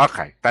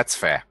 Okay, that's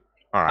fair.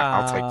 All right,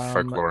 I'll take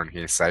folklore and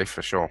hearsay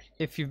for sure.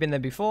 If you've been there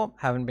before,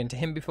 haven't been to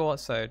him before,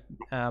 so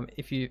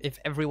if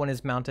everyone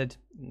is mounted,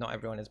 not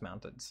everyone is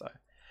mounted, so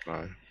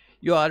No.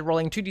 You are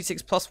rolling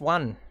 2d6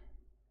 +1.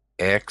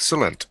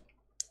 Excellent.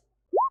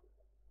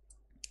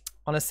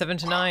 On a 7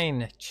 to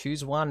 9,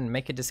 choose one.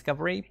 Make a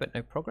discovery, but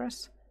no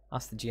progress.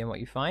 Ask the GM what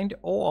you find,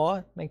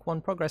 or make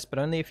one progress, but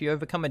only if you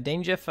overcome a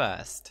danger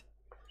first.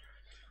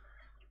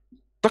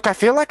 Look, I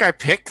feel like I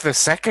picked the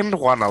second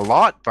one a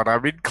lot, but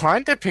I'm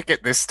inclined to pick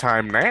it this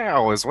time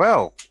now as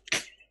well.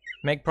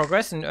 Make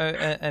progress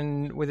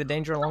and with a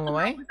danger along the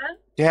way?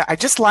 Yeah, I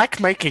just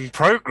like making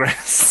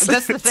progress.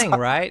 That's the thing,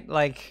 right?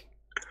 Like,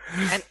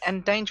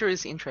 and danger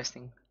is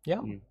interesting.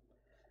 yeah.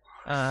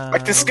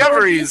 Like,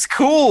 discovery is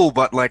cool,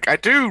 but like I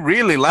do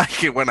really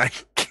like it when I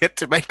get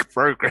to make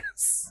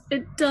progress.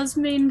 It does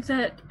mean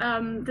that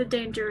the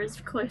danger is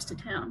close to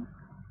town.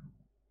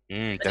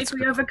 But if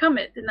we overcome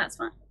it, then that's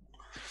fine.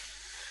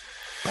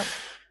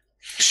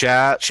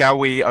 Shall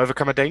we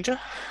overcome a danger?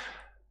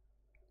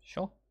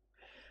 Sure.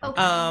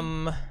 Okay.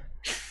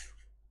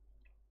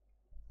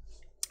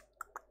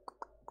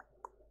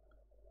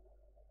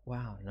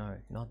 Wow, no,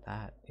 not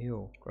that.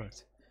 Ew,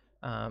 gross.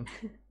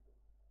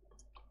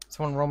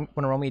 Someone want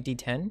to roll me a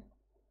d10?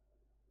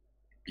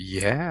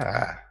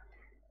 Yeah.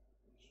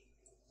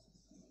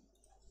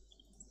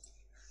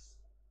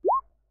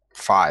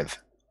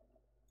 5.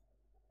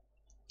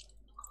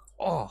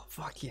 Oh,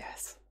 fuck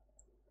yes.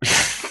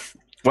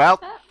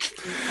 Well,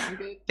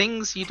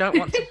 Things you don't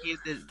want to hear.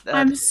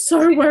 I'm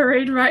so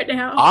worried right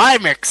now.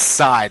 I'm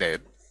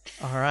excited.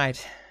 All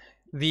right.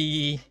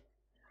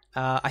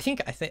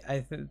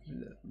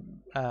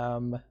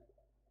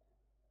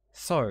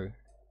 So,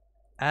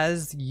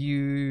 as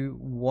you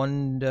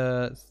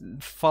wander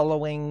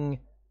following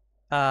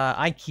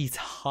Ike's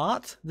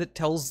heart that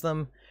tells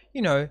them,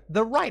 the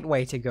right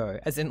way to go,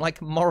 as in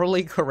like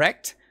morally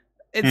correct,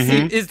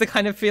 is the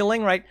kind of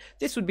feeling, right?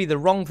 This would be the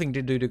wrong thing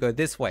to do to go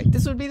this way.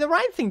 This would be the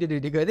right thing to do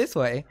to go this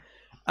way.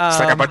 It's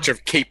like a bunch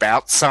of keep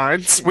out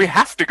signs. We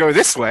have to go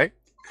this way.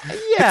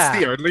 Yeah,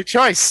 It's the only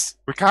choice.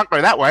 We can't go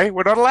that way.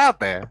 We're not allowed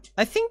there.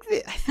 I think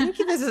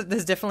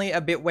there's definitely a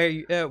bit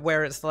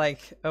where it's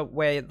like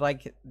where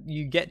like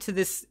you get to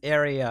this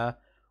area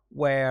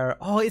where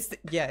it's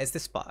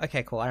this spot.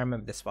 Okay, cool. I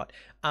remember this spot.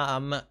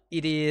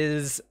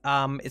 It's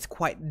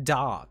quite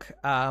dark.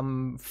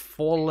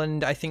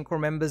 Forland, I think,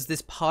 remembers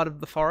this part of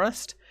the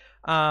forest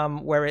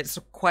where it's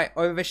quite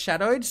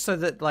overshadowed, so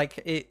that like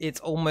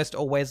it's almost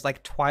always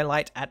like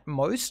twilight at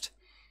most.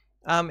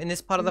 In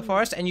this part of the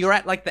forest, and you're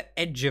at like the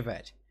edge of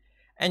it,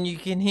 and you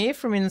can hear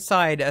from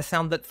inside a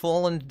sound that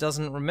Forland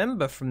doesn't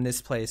remember from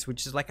this place,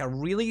 which is like a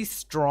really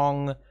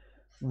strong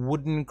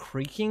wooden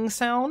creaking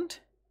sound,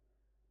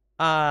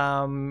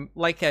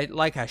 like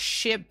a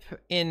ship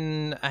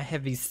in a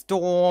heavy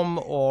storm,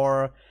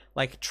 or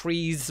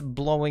trees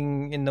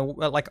blowing in the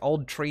like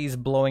old trees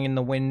blowing in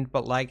the wind,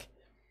 but like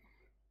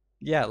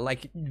yeah,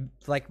 like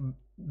a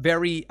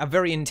very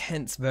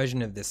intense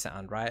version of this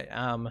sound, right?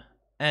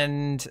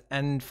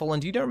 And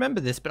Fallen, you don't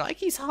remember this, but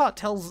Ike's heart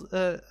tells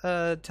her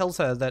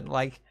that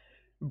like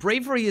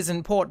bravery is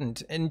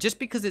important, and just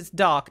because it's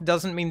dark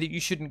doesn't mean that you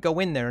shouldn't go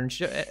in there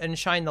and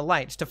shine the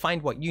light to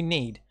find what you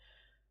need.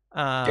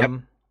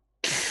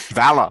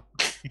 Valor.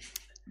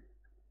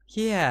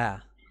 Yeah,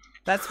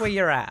 that's where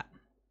you're at.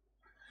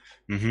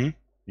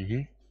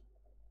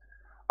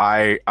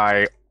 I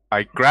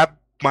grab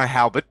my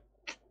halberd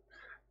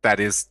that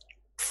is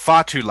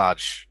far too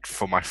large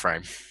for my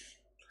frame,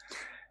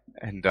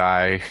 and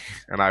I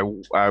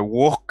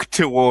walk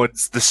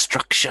towards the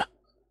structure.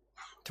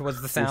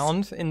 Towards the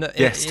sound in the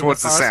yes,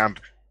 towards the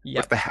sound.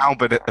 Yep. With the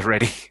halberd at the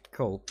ready.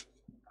 Cool.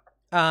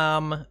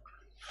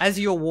 As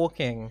you're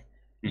walking,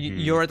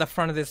 you're at the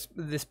front of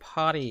this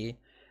party,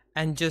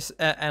 and just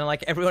and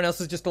like everyone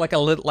else is just like a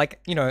little like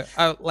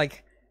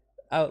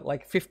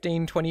like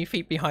 15, 20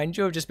 feet behind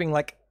you, of just being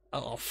like,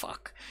 oh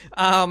fuck.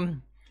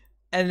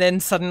 And then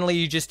suddenly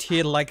you just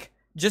hear like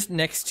just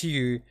next to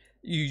you,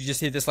 you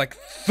just hear this like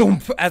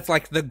thump as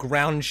like the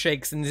ground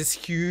shakes and this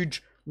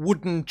huge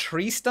wooden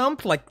tree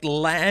stump like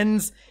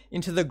lands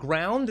into the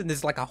ground, and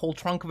there's like a whole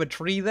trunk of a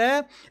tree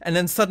there, and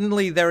then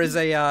suddenly there is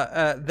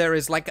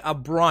like a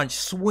branch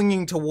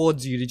swinging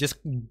towards you to just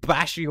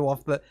bash you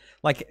off the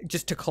like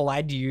just to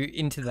collide you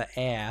into the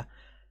air.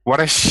 What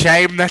a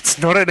shame that's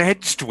not an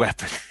edged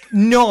weapon.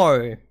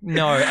 No.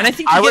 And I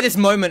think you get this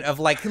moment of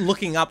like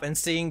looking up and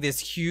seeing this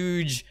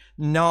huge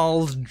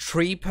gnarled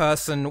tree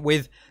person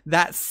with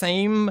that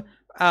same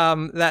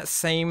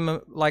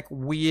like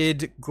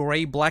weird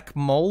gray-black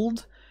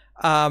mold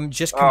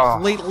just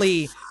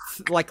completely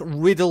like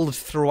riddled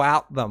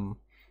throughout them.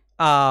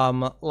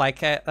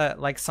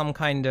 Like some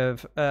kind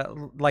of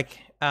in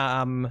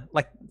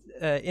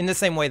the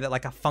same way that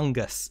like a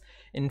fungus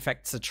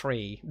infects a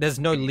tree. There's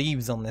no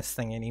leaves on this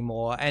thing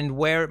anymore, and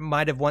where it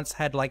might have once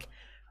had like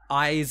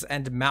eyes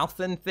and mouth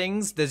and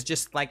things, there's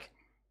just like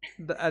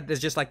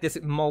this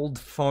mold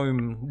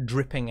foam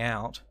dripping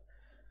out.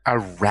 A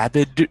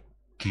rabid,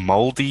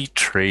 moldy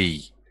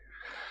tree.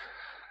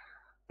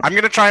 I'm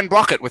gonna try and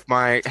block it with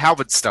my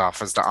halberd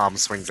staff as the arm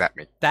swings at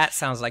me. That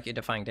sounds like you're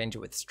defying danger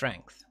with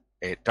strength.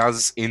 It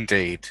does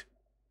indeed,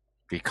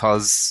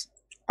 because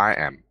I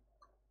am.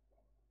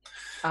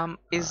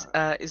 Is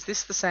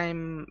this the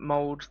same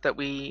mold that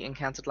we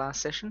encountered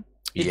last session?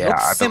 It Yeah,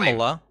 looks I believe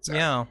similar. so.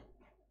 Yeah.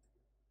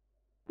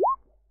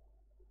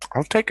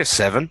 I'll take a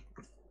 7.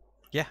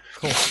 Yeah,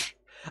 cool.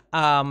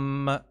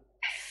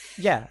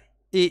 Yeah,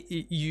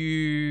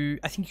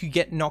 I think you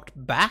get knocked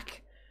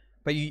back,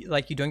 but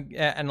you don't,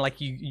 and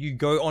like you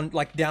go on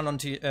like down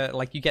onto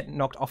like you get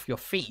knocked off your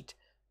feet,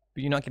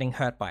 but you're not getting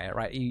hurt by it,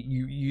 right?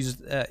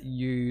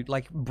 You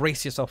like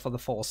brace yourself for the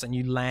force, and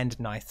you land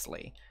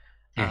nicely,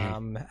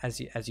 as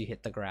you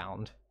hit the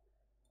ground.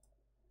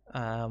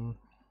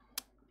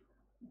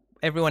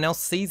 Everyone else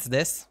sees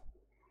this.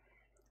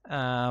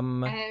 Oh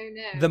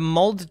no. The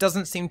mold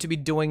doesn't seem to be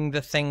doing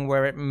the thing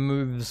where it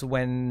moves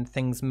when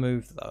things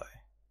move, though.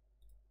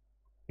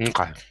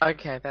 Okay.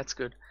 Okay, that's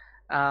good.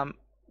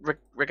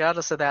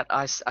 Regardless of that,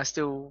 I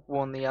still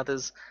warn the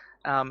others.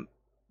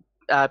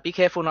 Be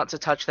careful not to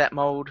touch that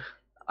mold.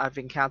 I've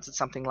encountered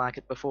something like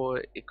it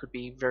before. It could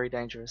be very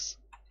dangerous.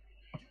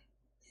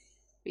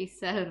 Be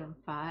set it on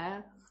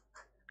fire.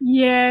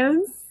 Yes.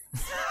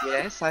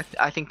 Yes,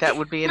 I think that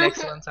would be an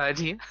excellent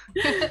idea.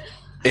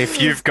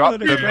 If you've got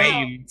the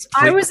means,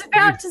 I was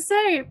about to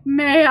say,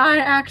 may I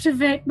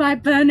activate my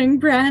burning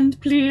brand,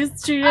 please,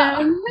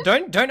 GM?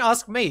 Don't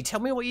ask me.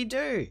 Tell me what you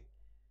do.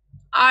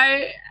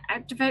 I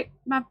activate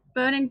my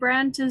burning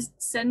brand to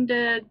send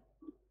a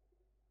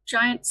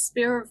giant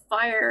spear of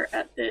fire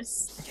at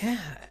this. Yeah,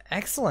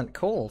 excellent,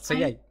 cool. So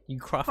yeah, you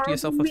craft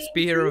yourself a horribly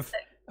spear amazing.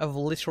 of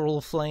literal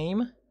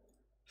flame.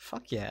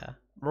 Fuck yeah!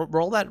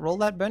 Roll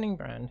that burning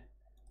brand.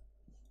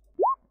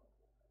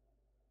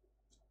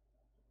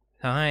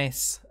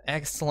 Nice,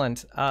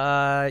 excellent.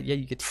 Yeah,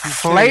 you get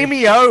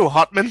Flameo,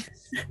 Hotman.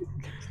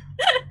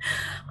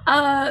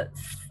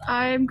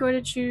 I'm going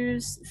to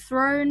choose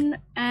Throne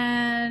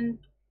and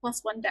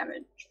 +1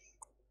 damage.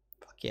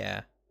 Fuck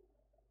yeah.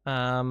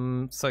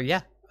 So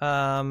yeah.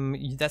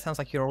 That sounds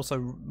like you're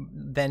also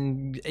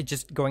then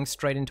just going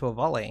straight into a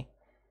volley.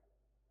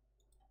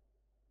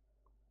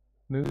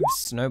 Move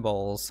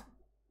snowballs.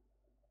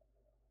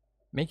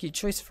 Make your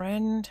choice,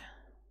 friend.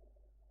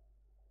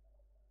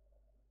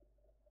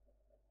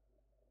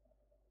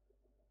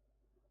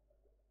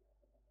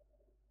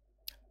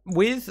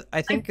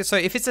 I think so.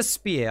 If it's a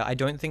spear, I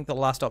don't think the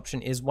last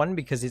option is one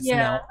because it's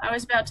now. I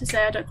was about to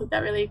say I don't think that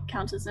really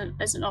counts as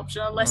an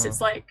option unless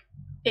it's like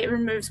it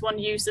removes one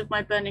use of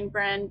my burning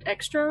brand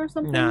extra or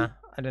something. Nah,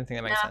 I don't think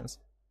that makes sense.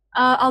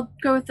 I'll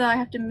go with I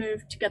have to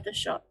move to get the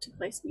shot to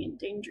place me in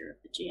danger of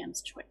the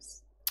GM's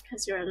choice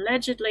because you're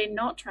allegedly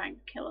not trying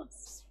to kill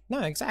us.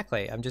 No,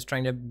 exactly. I'm just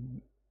trying to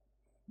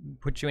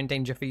put you in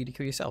danger for you to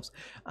kill yourselves.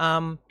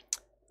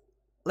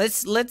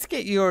 let's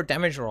get your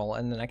damage roll,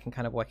 and then I can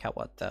kind of work out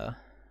what the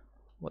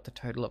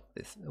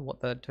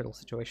total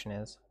situation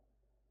is.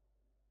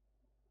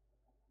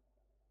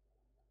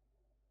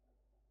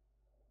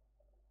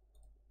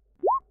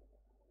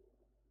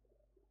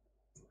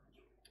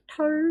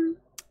 Two.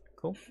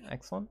 Cool,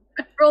 excellent.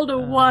 I rolled a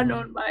 1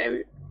 on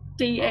my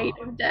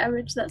D8 of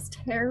damage. That's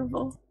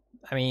terrible.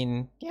 I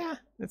mean, yeah,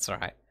 it's all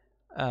right.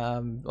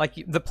 Like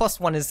the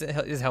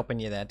 +1 is helping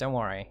you there. Don't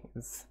worry.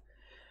 It's,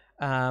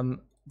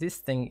 this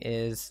thing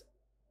is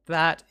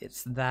that.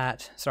 It's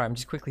that. Sorry, I'm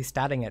just quickly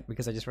statting it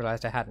because I just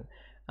realized I hadn't.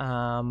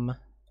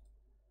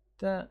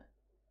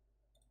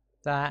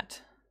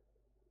 That.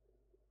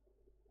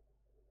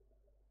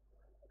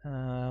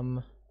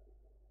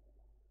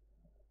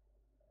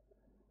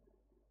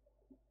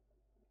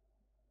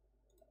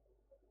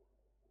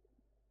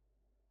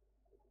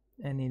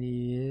 And it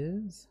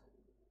is.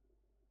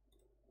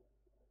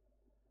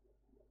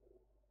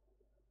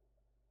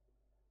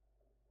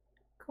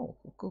 Cool.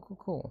 I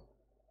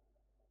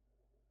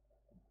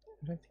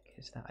don't think it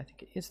is that. I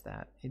think it is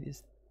that. It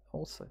is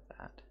also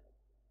that.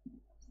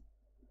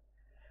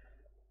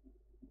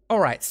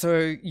 Alright,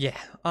 so yeah.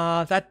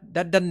 That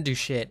doesn't do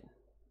shit.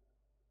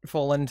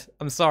 Fallen,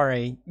 I'm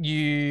sorry.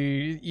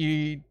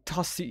 You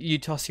toss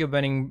your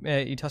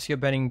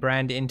burning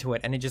brand into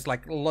it, and it just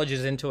like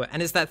lodges into it.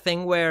 And it's that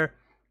thing where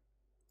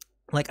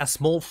like a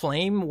small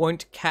flame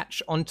won't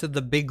catch onto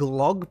the big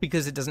log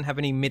because it doesn't have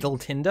any middle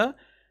tinder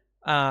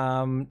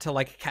to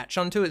like catch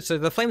onto it. So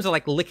the flames are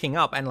like licking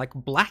up and like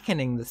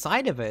blackening the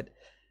side of it,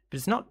 but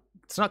it's not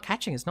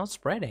catching, it's not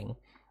spreading.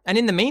 And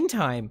in the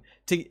meantime,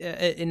 to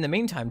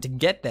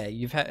get there,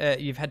 you've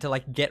had to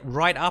like get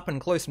right up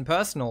and close and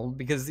personal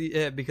because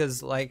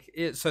like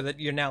so that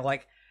you're now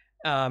like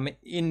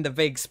in the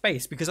vague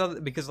space because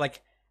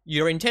like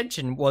your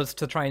intention was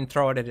to try and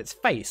throw it at its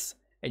face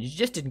and you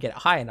just didn't get it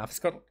high enough. It's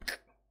got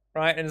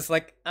right, and it's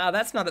like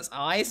that's not its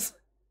eyes.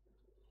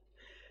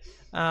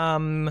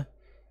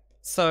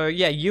 So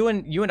yeah, you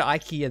and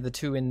Ike are the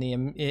two in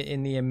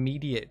the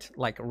immediate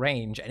like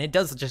range, and it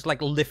does just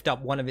like lift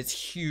up one of its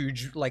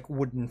huge like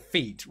wooden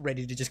feet,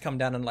 ready to just come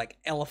down and like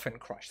elephant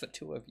crush the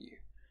two of you.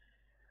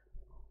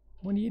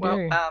 What do you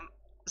do?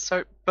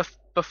 So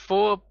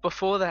before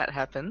that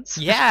happens,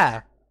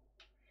 yeah,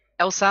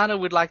 Elsana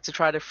would like to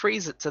try to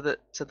freeze it to the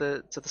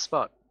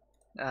spot,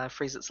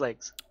 freeze its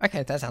legs.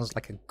 Okay, that sounds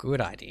like a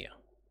good idea.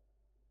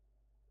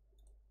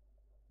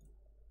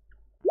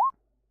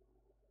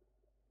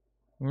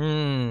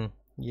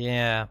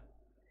 Yeah.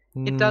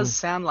 It does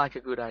sound like a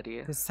good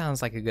idea. This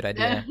sounds like a good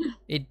idea.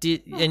 It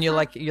did, and you're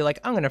like,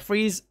 I'm gonna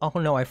freeze. Oh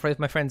no, I froze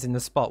my friends in the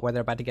spot where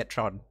they're about to get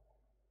trod.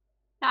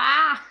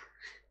 Ah!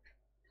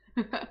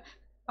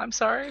 I'm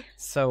sorry.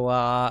 So,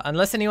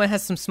 unless anyone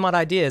has some smart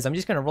ideas, I'm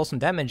just gonna roll some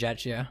damage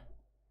at you.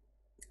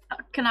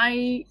 Can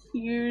I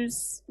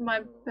use my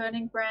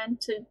burning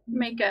brand to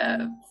make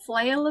a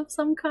flail of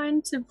some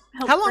kind to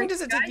help? How long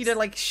does it take you to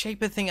like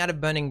shape a thing out of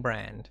burning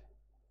brand?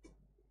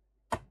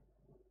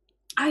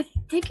 I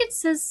think it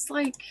says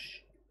like,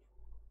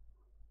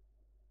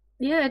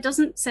 yeah, it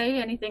doesn't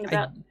say anything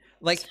about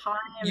like time.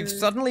 You've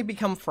suddenly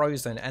become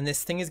frozen, and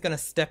this thing is gonna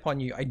step on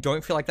you. I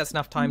don't feel like that's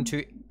enough time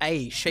to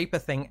shape a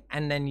thing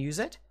and then use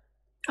it.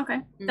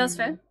 Okay, that's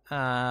fair.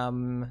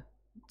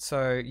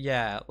 So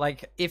yeah,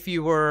 like if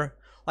you were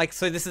like,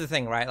 so this is the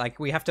thing, right? Like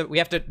we have to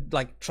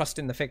like trust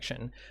in the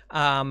fiction.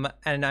 And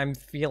I'm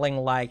feeling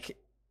like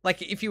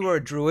if you were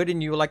a druid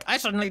and you were like, I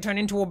suddenly turn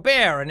into a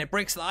bear and it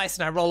breaks the ice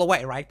and I roll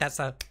away, right? That's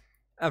a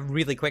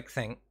really quick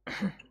thing.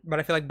 But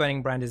I feel like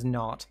burning brand is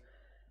not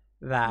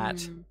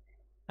that.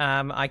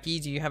 Ike,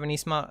 do you have any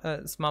smart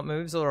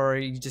moves, or are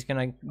you just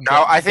gonna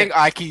No, I think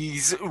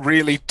Ike's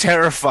really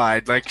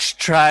terrified. Like, she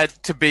tried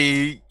to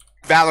be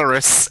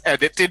valorous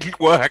and it didn't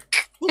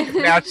work.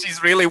 Now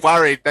she's really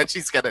worried that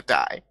she's gonna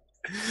die.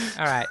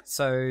 Alright,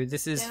 so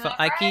this is for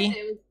Ike.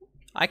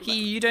 Ike,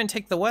 you don't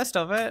take the worst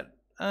of it.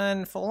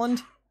 And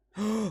Fallen?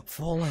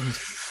 Fallen.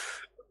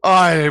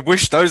 I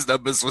wish those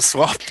numbers were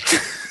swapped.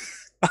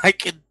 I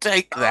can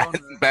take that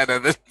better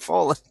than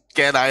Fallen,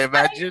 can I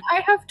imagine?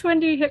 I have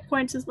 20 hit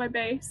points as my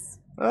base.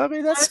 I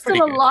mean, that's I'm pretty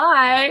still good.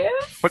 alive.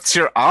 What's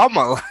your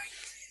armor like?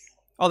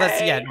 Oh,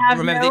 that's, I yeah, have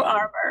remember no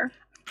armor.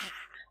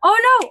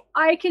 Oh no,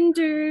 I can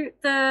do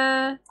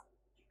the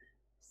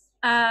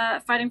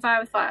fighting fire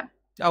with fire.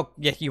 Oh,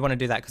 yeah, you want to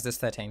do that because it's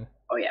 13.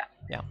 Oh yeah.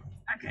 Yeah.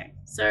 Okay,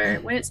 so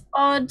when it's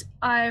odd,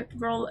 I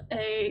roll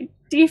a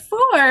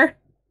d4.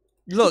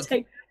 Look,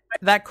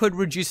 that could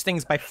reduce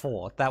things by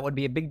 4. That would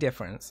be a big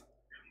difference.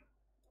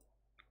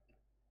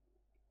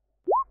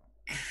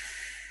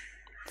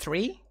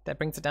 3? That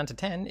brings it down to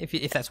 10, if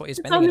that's what you're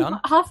spending it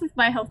on. Half of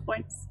my health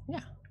points.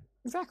 Yeah,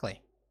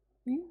 exactly.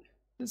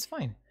 It's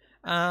fine.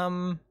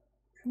 You'll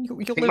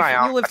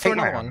live through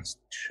another one.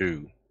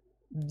 2.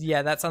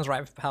 Yeah, that sounds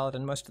right for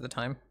Paladin most of the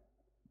time.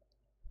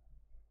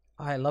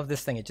 I love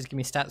this thing. It just gives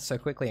me stats so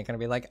quickly. I'm gonna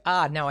be like,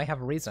 now I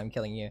have a reason I'm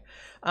killing you.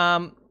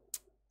 Do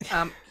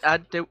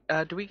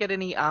we get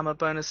any armor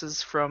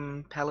bonuses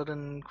from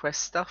Paladin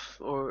quest stuff,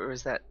 or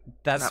is that?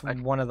 That's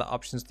one of the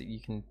options that you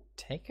can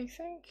take, I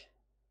think.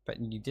 but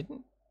you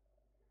didn't.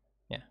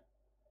 Yeah.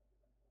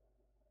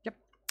 Yep.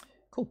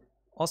 Cool.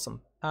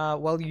 Awesome.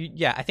 Well,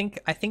 I think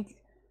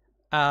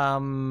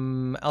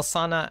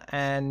Alsana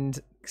and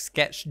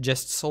Sketch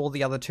just saw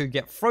the other two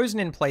get frozen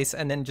in place,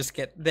 and then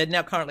they're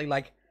now currently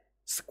like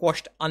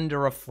squashed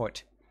under a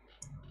foot,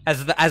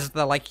 as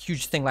the like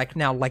huge thing like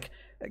now like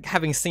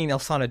having seen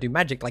Alsana do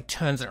magic like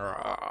turns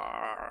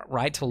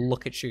right to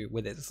look at you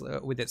with its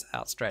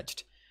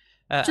outstretched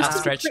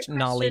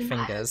gnarly question.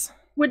 fingers.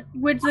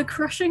 Would the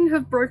crushing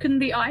have broken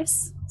the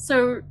ice?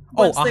 So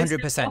Oh, once they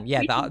 100%.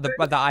 Yeah, step the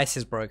off, ice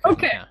is broken.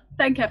 Okay, Yeah.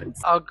 thank heavens.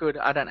 Oh, good.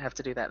 I don't have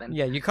to do that then.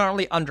 Yeah, you're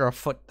currently under a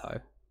foot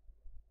though.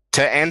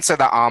 To answer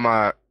the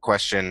armor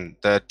question,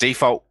 the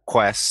default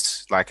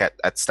quest, like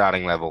at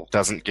starting level,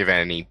 doesn't give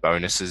any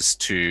bonuses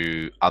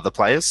to other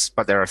players,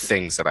 but there are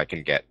things that I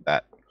can get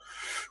that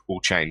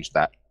will change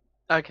that.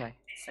 Okay.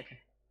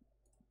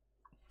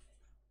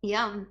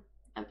 Yeah,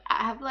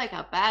 I have like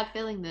a bad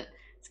feeling that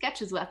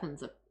Sketch's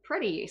weapons are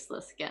pretty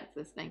useless against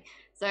this thing.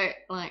 So,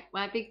 like,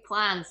 my big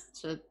plan's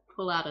to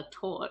pull out a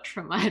torch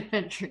from my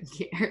adventuring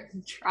gear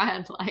and try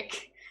and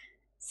like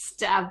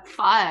stab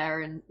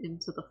fire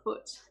into the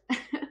foot.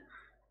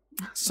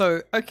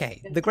 So,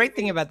 okay, the great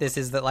thing about this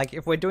is that like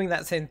if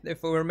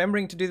we're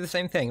remembering to do the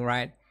same thing,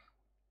 right?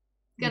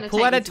 You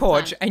pull out a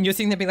torch and you're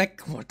sitting there being like,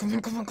 come on,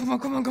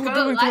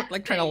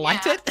 like trying to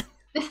light it.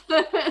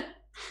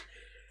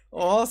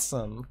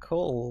 Awesome,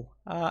 cool.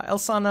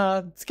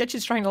 Elsana, Sketch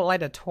is trying to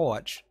light a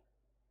torch.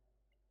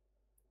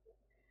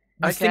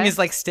 This thing is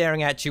like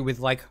staring at you with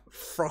like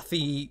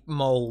frothy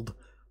mold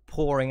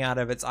pouring out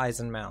of its eyes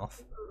and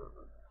mouth.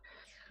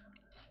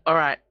 All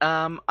right.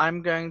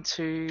 I'm going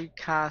to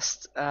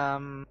cast.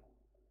 Sorry,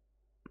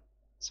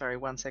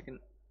 1 second.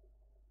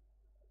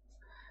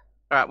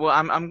 All right. Well,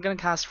 I'm going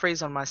to cast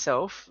freeze on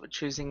myself,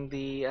 choosing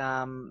the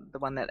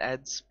one that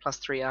adds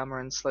 +3 armor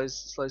and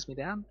slows me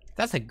down.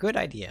 That's a good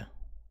idea.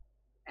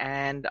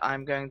 And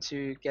I'm going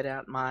to get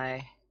out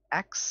my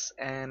axe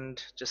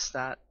and just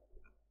start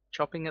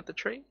chopping at the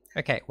tree.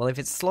 Okay, well if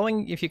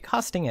you're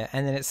casting it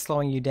and then it's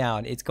slowing you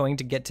down, it's going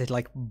to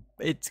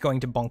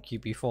bonk you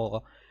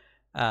before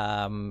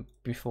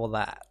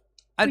that.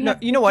 No,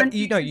 you know what?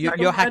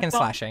 You're hack and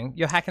slashing.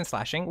 You're hack and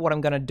slashing. What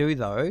I'm gonna do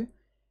though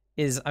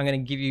is I'm gonna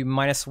give you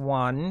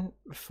 -1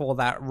 for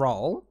that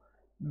roll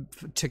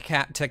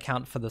to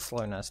account for the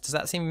slowness. Does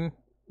that seem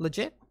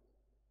legit?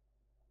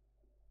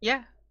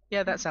 Yeah,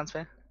 that sounds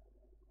fair.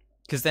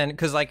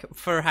 Because like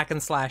for hack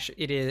and slash,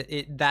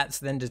 that's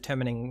then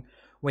determining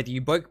whether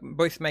you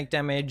both make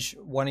damage,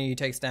 one of you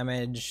takes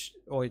damage,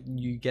 or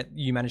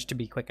you manage to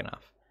be quick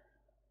enough.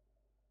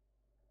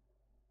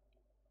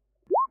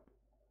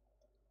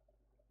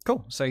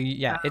 Cool. So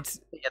that's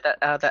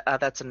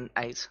an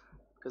 8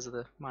 because of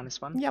the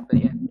 -1. Yep. But,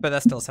 yeah. But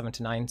that's still 7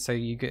 to 9. So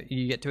you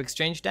get to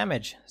exchange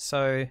damage.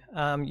 So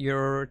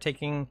you're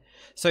doing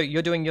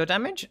your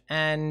damage,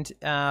 and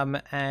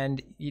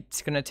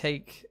it's gonna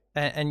take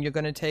and you're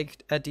gonna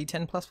take a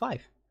D10 plus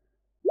 5.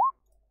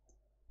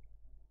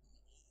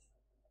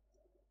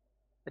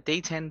 A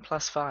D10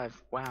 plus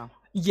 5. Wow.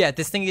 Yeah,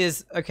 this thing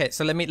is okay.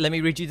 So let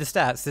me read you the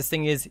stats. This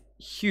thing is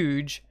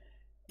huge,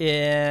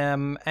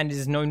 and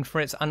is known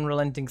for its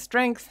unrelenting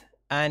strength,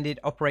 and it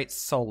operates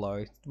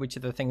solo, which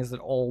are the things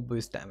that all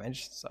boost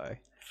damage. So.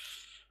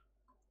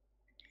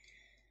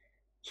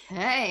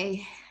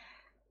 Okay.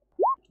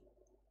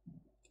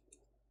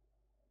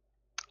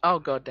 Oh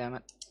god damn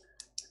it.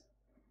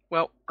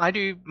 Well, I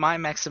do my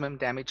maximum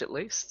damage at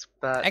least,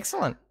 but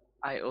Excellent.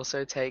 I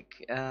also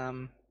take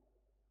 13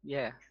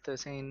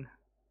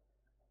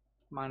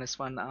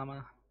 -1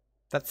 armor.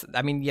 But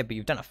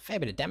you've done a fair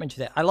bit of damage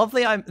there. I love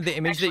the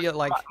image that you're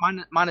like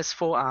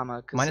 -4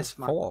 armor.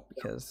 -4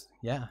 because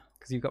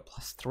you've got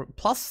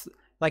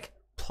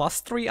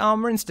 +3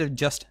 armor instead of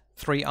just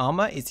 3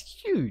 armor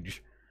is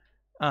huge.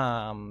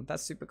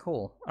 That's super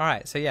cool. All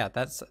right, so yeah,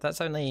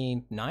 that's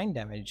only 9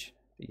 damage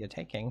that you're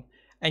taking.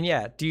 And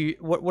yeah,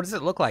 what does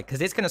it look like? Because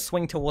it's gonna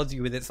swing towards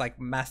you with its like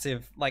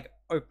massive like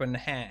open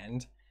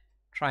hand,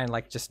 try and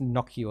like just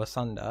knock you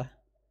asunder.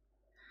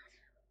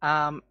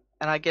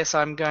 And I guess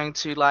I'm going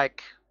to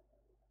like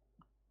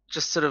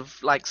just sort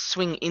of like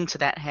swing into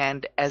that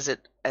hand as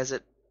it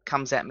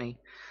comes at me,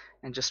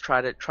 and just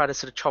try to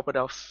sort of chop it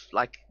off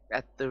like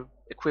at the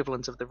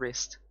equivalent of the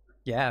wrist.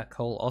 Yeah,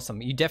 cool,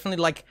 awesome. You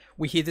definitely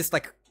we hear this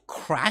like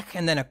crack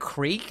and then a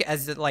creak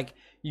as it like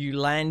you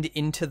land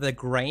into the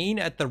grain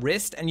at the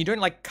wrist, and you don't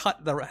like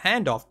cut the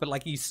hand off, but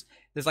like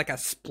there's like a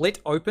split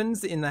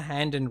opens in the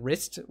hand and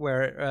wrist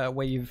where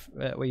you've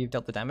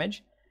dealt the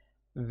damage.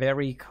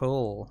 Very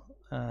cool.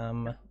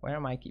 Where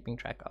am I keeping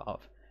track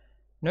of?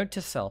 Note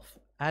to self: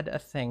 add a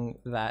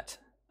thing that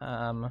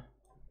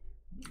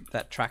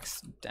tracks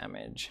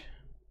damage.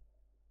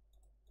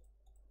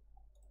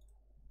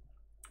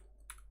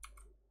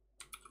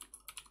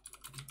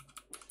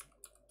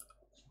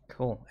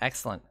 Cool,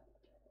 excellent.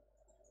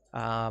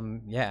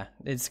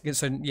 It's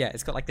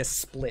got like this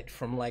split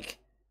from like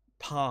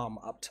palm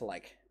up to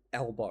like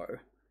elbow,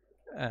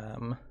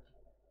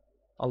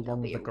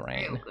 along the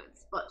grain.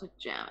 spot to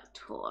jam a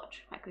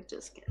torch. If I could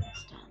just get this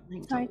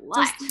thing Sorry, to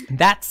light.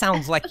 That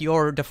sounds like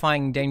you're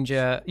defying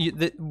danger.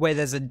 Where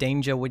there's a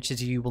danger, which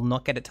is you will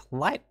not get it to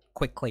light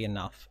quickly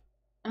enough.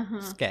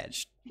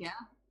 Sketched. Yeah.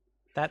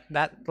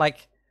 That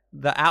like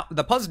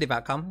the positive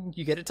outcome,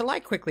 you get it to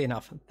light quickly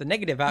enough. The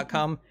negative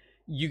outcome,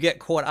 you get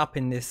caught up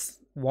in this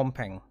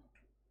whomping.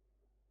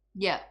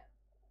 Yeah.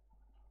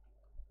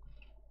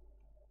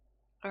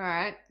 All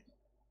right.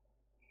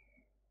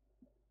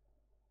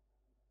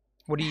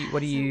 What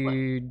are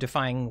you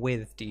defying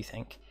with? Do you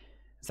think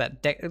is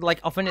that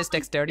like often it's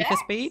dexterity for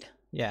speed?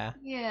 Yeah.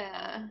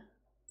 Yeah.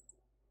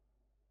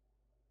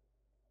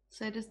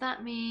 So does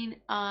that mean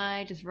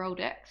I just roll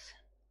dex?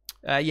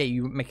 Yeah,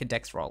 you make a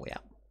dex roll. Yeah.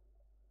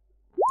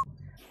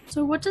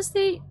 So what does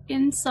the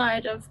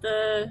inside of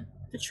the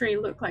tree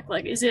look like?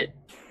 Like, is it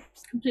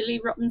completely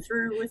rotten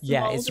through with the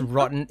mold it's and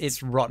rotten. stuff?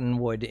 It's rotten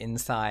wood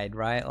inside,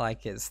 right?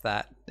 Like it's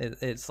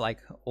like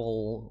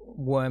all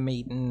worm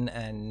eaten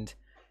and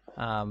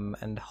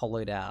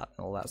hollowed out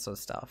and all that sort of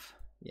stuff.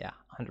 Yeah,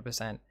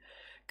 100%.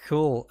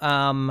 Cool.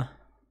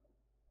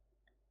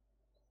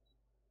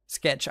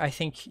 Sketch, I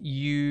think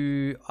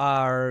you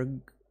are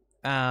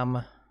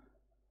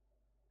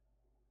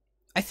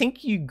I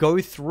think you go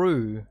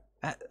through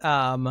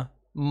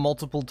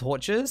multiple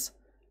torches,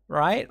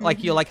 right?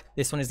 Like you're like,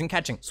 this one isn't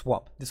catching,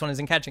 swap. This one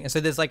isn't catching. And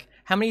so there's like,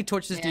 how many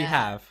torches do you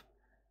have?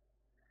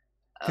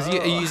 Because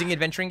are you using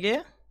adventuring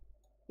gear?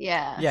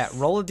 Yeah. Yeah,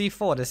 roll a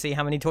d4 to see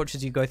how many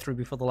torches you go through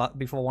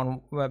before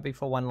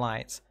one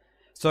lights.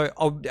 So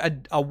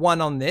a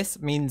 1 on this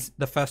means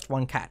the first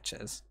one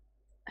catches.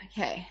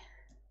 Okay.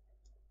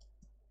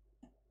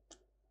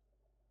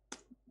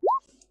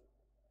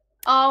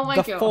 Oh my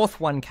god. The fourth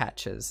one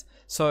catches.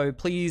 So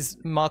please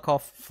mark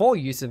off 4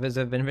 uses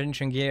of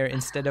adventuring gear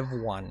instead of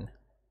 1.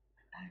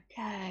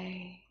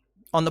 Okay.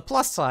 On the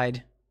plus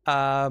side,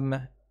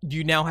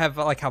 you now have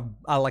like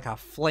a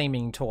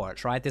flaming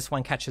torch, right? This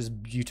one catches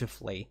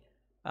beautifully.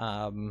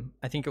 I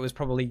think it was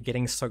probably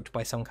getting soaked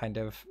by some kind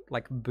of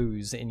like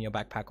booze in your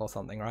backpack or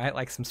something, right?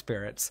 Like some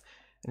spirits,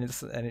 and it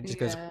just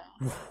goes.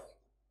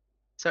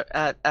 So,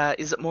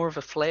 is it more of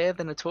a flare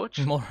than a torch?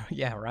 More,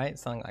 yeah, right,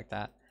 something like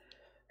that.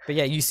 But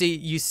yeah, you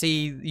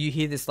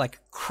hear this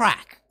like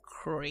crack,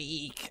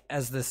 creak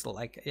as this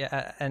like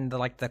and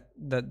like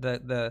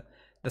the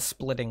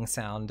splitting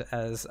sound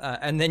as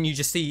and then you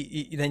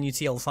see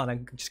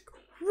Elsana just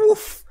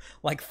woof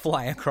like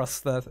fly across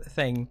the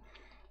thing.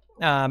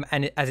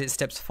 And as it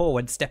steps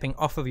forward, stepping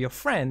off of your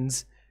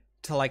friends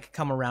to like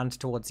come around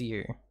towards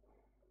you.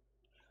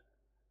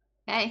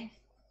 Okay.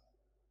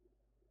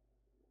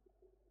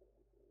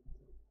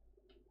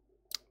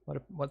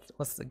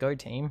 What's the go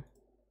team?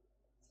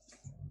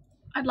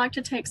 I'd like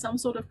to take some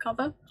sort of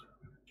cover,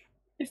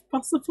 if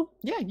possible.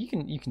 Yeah, you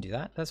can do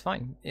that. That's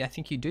fine. Yeah, I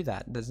think you do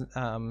that. There's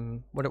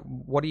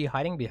what are you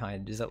hiding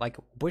behind? Is it like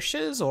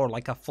bushes or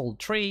like a full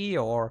tree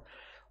or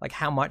like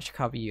how much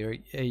cover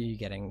are you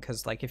getting?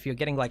 Because like if you're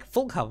getting like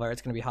full cover,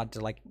 it's going to be hard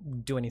to like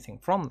do anything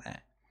from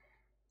there.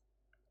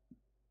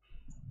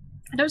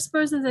 I don't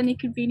suppose there's any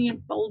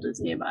convenient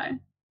boulders nearby.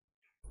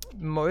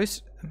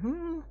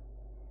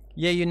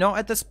 Yeah, you're not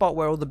at the spot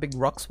where all the big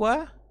rocks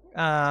were.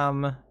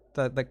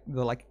 The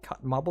like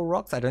cut marble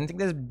rocks. I don't think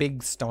there's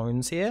big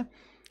stones here.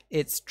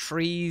 It's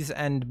trees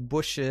and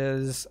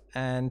bushes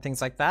and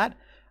things like that.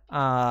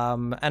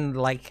 And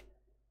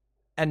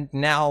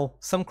now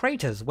some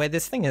craters where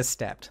this thing has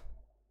stepped.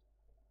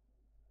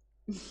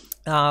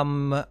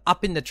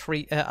 Up in the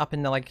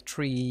like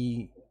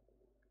treetops,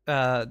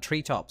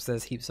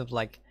 there's heaps of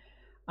like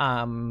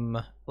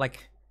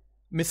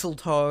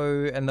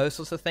mistletoe and those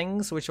sorts of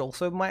things, which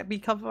also might be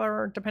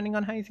cover depending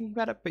on how you think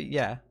about it. But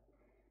yeah,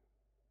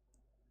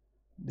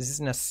 this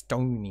isn't a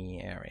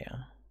stony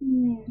area.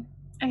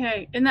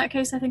 Okay, in that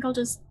case, I think I'll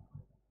just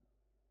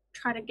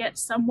try to get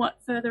somewhat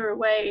further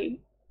away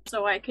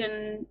so I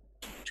can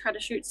try to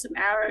shoot some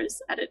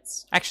arrows at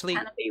its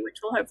canopy, which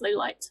will hopefully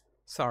light.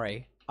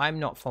 Sorry, I'm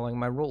not following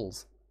my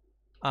rules.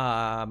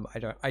 I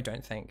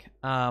don't think.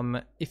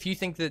 If you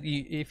think that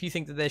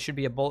there should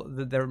be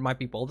that there might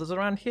be boulders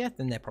around here,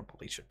 then there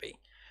probably should be.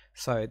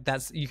 So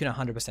you can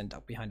 100%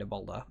 duck behind a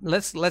boulder.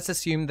 Let's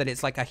assume that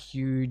it's like a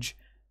huge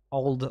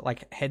old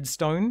like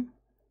headstone,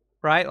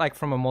 right? Like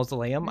from a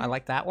mausoleum. I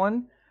like that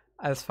one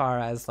as far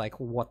as like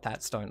what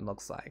that stone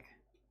looks like.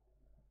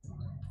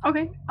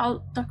 Okay,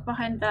 I'll duck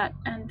behind that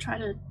and try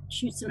to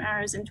shoot some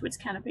arrows into its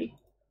canopy.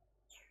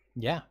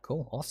 Yeah,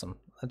 cool, awesome.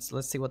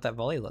 Let's see what that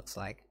volley looks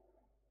like.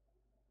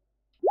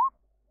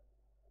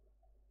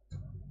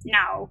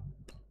 No.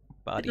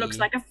 Buddy. It looks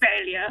like a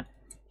failure.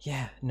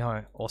 Yeah,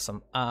 no,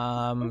 awesome.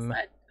 I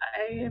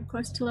am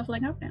close to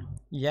leveling up now.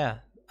 Yeah.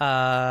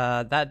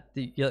 That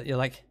you're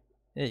like,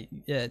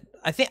 yeah.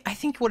 I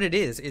think what it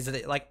is that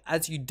it, like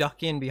as you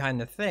duck in behind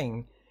the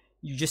thing,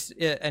 you just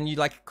and you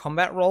like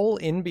combat roll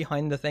in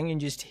behind the thing and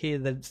you just hear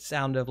the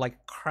sound of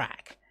like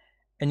crack,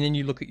 and then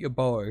you look at your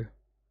bow.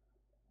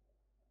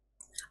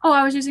 Oh,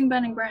 I was using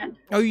Burning Brand.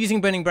 Oh, you're using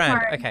Burning Brand.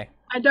 Sorry. Okay.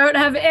 I don't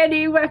have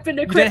any weapon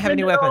equipment. You don't have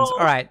any weapons. All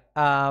right.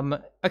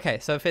 Okay.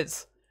 So if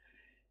it's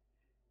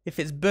If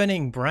it's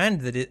burning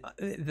brand that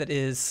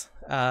is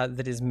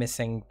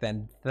missing,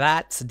 then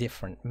that's a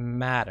different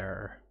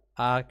matter.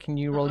 Can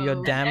you roll your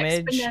Uh-oh.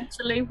 damage?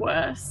 Exponentially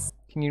worse.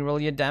 Can you roll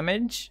your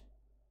damage?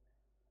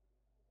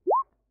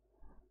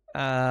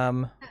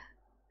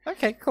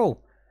 Okay,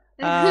 cool.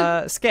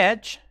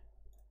 Sketch.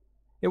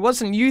 It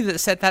wasn't you that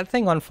set that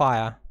thing on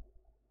fire.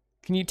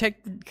 Can you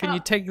take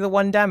the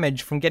 1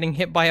 damage from getting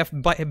hit by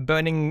a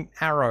burning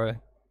arrow?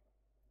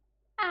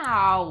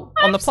 Ow.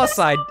 On the plus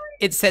side,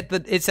 it set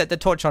the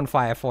torch on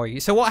fire for you.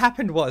 So what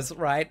happened was,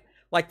 right?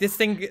 Like this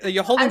thing,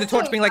 you're holding the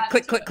torch, being like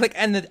click, click, click,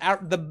 and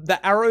the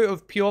arrow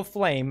of pure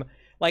flame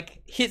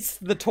like hits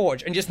the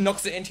torch and just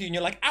knocks it into you, and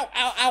you're like, ow,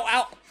 ow, ow,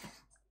 ow.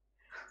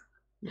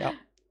 Yep.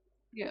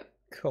 Yep.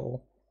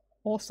 Cool.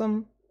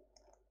 Awesome.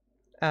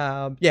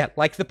 Yeah,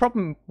 like the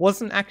problem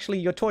wasn't actually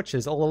your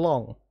torches all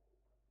along.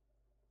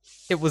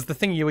 It was the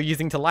thing you were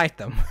using to light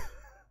them.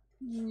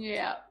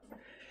 Yeah.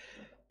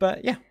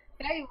 But yeah.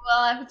 Okay, well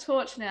I have a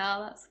torch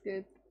now, that's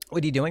good.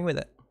 What are you doing with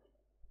it?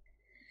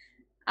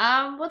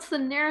 What's the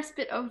nearest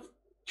bit of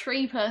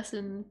tree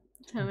person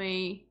to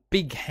me?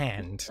 Big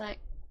hand. Like,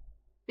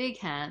 big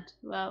hand.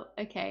 Well,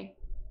 okay.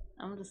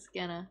 I'm just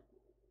gonna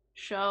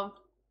shove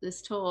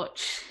this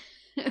torch.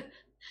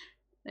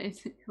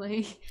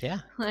 Basically.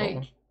 Yeah. Like,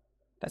 cool.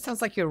 That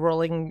sounds like you're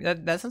rolling.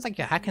 That sounds like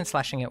you're hack and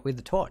slashing it with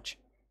the torch.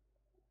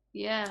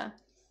 yeah.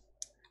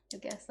 I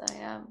guess I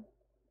am.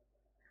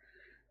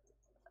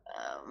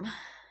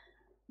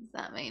 Does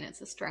that mean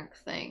it's a strength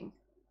thing?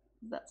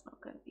 That's not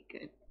going to be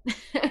good.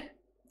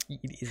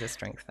 It is a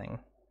strength thing.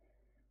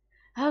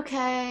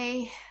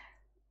 Okay.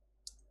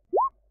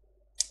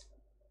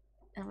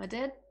 Am I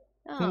dead?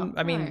 Oh,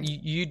 I mean, no.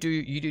 you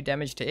do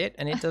damage to it,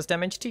 and it does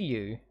damage to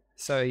you.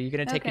 So you're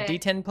gonna take Okay. a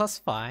D10 plus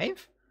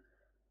 5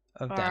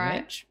 of All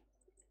damage,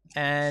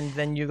 and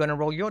then you're gonna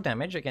roll your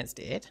damage against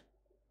it.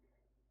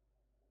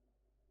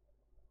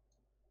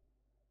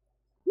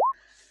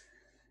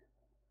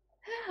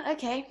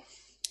 Okay.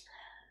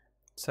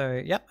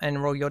 So yep,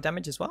 and roll your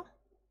damage as well.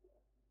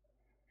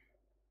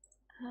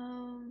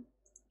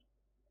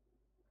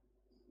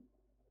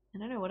 I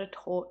don't know what a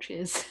torch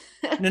is.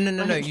 No.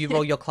 Like, You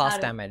roll your class I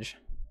don't- damage.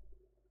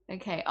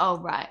 Okay. Oh,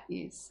 right.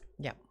 Yes.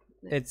 Yeah.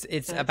 It's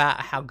So-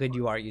 about how good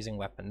you are at using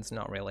weapons,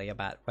 not really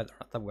about whether or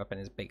not the weapon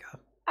is bigger.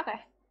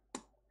 Okay.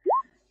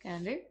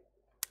 Can do.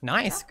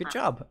 Nice, good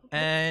job.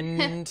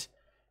 And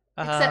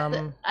Except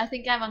that I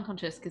think I'm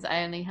unconscious because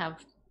I only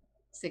have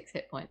 6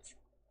 hit points.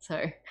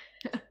 So,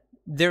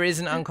 there is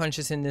an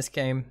unconscious in this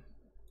game.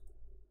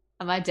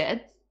 am I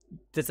dead?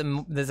 There's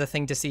a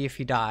thing to see if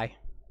you die.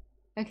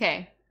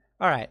 Okay.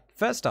 All right.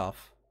 First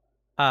off,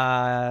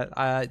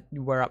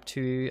 we're up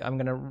to. I'm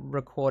gonna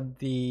record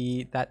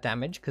that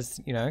damage because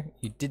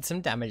you did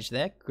some damage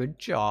there. Good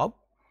job.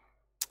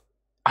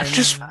 I'm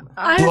just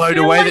I blown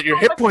feel away like that your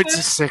I'm hit a points are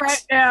ghost 6.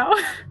 right now.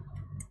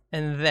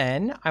 And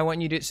then I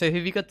want you to. So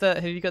have you got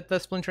the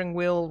splintering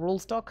wheel rule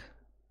stock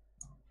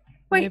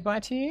Wait. nearby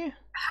to you?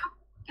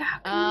 Yeah,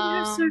 can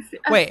you have Sophie-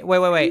 Wait. You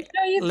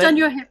know you've Let- done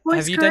your hit points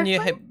Have you done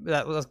your correctly? hit?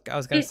 That was I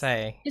was gonna Is-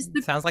 say. is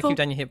the Sounds like full you've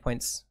done your hit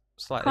points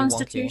slightly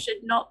Constitution,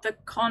 not the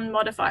con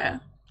modifier.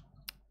 wonky.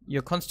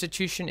 Your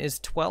Constitution is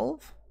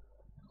 12.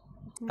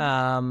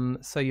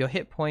 So your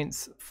hit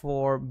points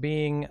for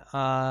being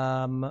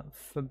a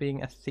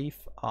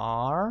thief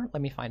are.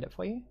 Let me find it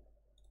for you.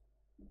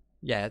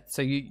 Yeah.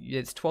 So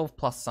it's 12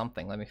 plus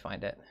something. Let me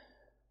find it.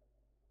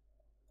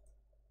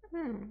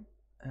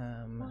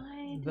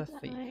 Why The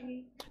did thief.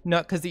 I... No,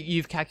 because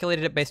you've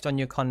calculated it based on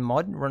your con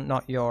mod,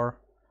 not your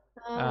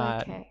Oh,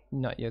 okay.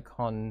 not your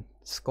con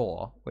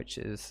score, which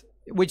is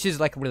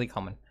like really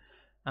common.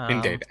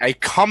 Indeed. A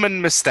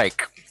common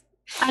mistake.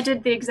 I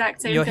did the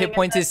exact same Your thing. hit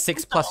points is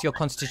 6 plus your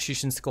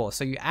Constitution score,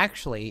 so you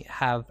actually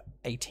have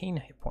 18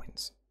 hit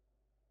points.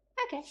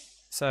 Okay.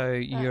 So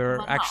you're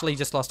one actually half.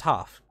 just lost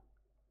half.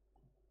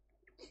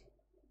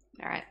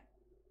 All right.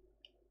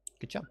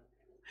 Good job.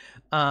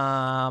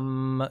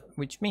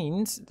 Which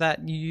means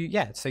that you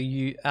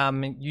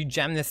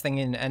jam this thing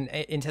in and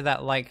into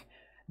that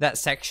that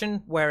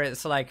section where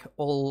it's like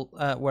all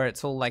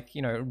like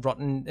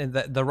rotten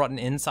the rotten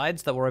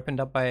insides that were opened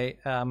up by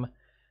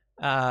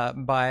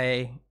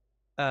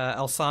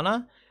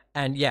Elsana,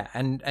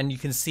 and and you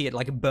can see it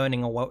like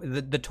burning away.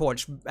 The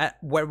torch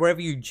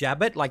wherever you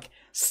jab it like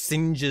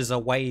singes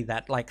away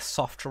that like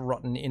soft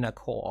rotten inner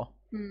core.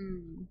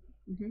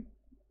 Mm-hmm.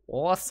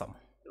 Awesome.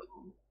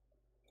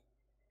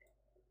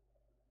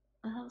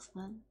 Well, that was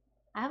fun.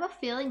 I have a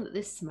feeling that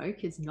this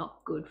smoke is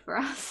not good for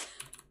us,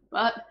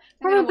 but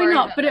I'm gonna Probably worry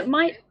not, about but that.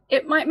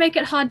 it might make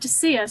it hard to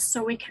see us,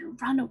 so we can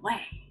run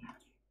away.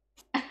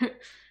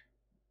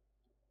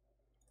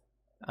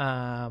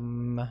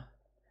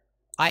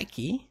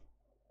 Ike,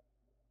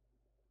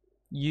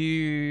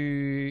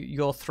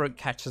 your throat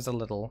catches a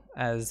little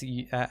as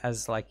you're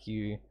like,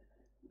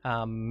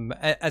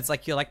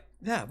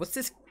 yeah, what's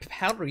this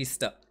powdery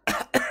stuff?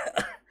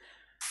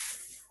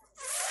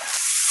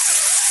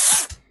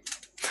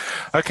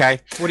 Okay.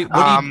 What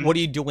are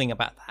you doing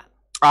about that?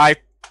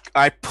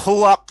 I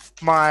pull up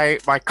my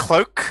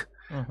cloak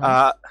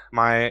Mhm.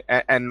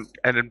 and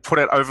then put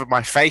it over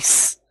my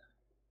face.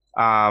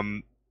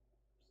 And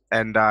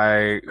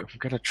I'm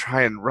gonna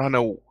try and run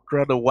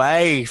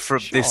away from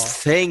this Sure.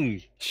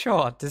 thing.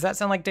 Sure. Does that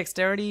sound like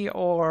dexterity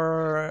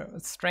or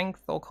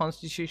strength or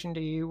constitution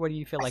to you? What do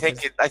you feel like?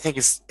 I think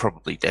it's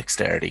probably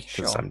dexterity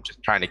because Sure. I'm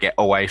just trying to get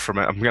away from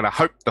it. I'm gonna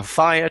hope the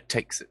fire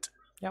takes it.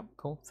 Yep.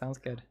 Cool. Sounds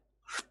good.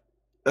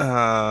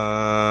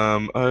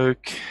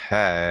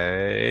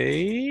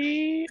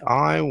 Okay.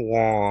 I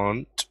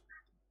want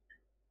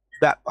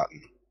that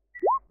button.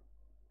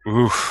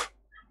 Oof.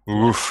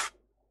 Oof.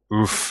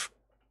 Oof.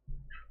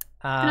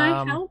 Can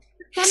I help?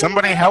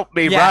 Somebody help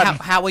me Yeah. run.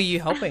 How are you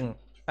helping?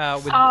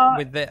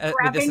 With this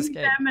Grabbing escape?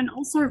 them and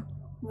also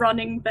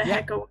running the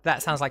heck away.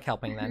 That sounds like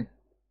helping then.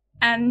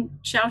 And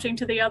shouting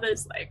to the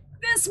others like,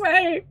 "This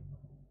way!"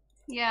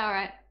 Yeah,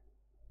 alright.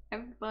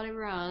 Everybody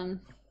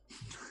run.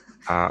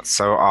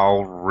 So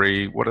I'll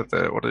what are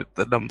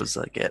the numbers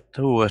I get?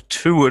 Oh, a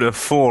 2 and a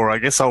 4. I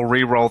guess I'll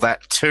re-roll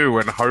that 2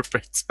 and hope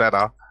it's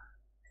better.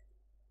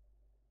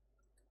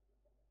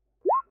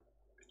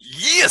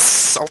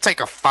 Yes! I'll take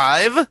a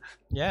 5.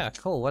 Yeah.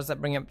 Cool. What does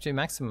that bring up to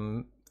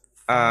maximum?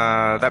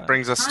 That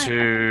brings us 9.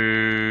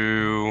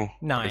 to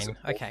 9.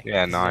 Okay.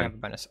 Yeah, This is another 9.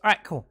 bonus. All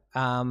right. Cool.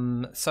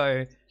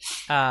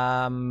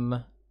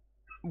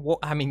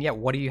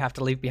 What do you have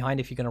to leave behind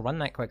if you're going to run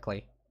that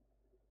quickly?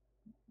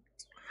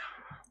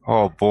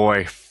 Oh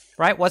boy.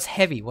 Right? What's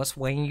heavy? What's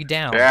weighing you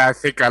down? Yeah, I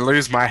think I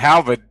lose my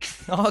halberd.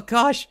 Oh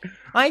gosh,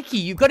 Ike,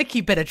 you got to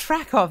keep better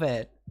track of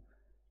it.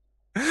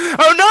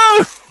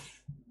 Oh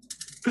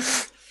no!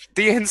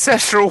 The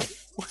ancestral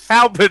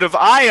halberd of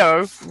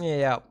Io.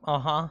 Yeah.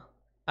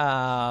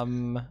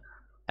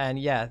 And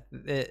yeah,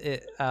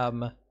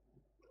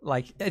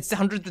 like it's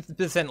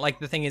 100% like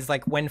the thing is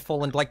like when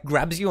Fallen like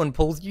grabs you and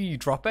pulls you, you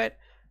drop it.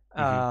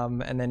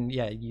 And then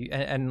yeah,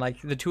 and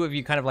like the two of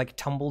you kind of like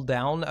tumble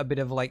down a bit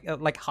of like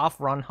half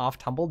run, half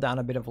tumble down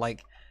a bit of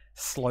like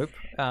slope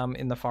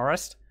in the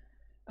forest.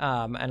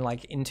 And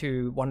like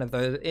into one of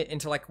those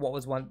into like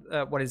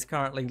what is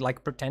currently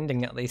like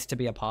pretending at least to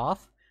be a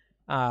path.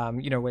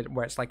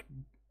 Where it's like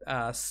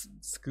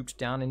scooped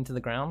down into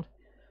the ground.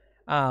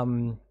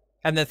 And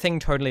the thing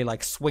totally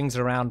like swings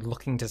around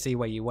looking to see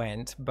where you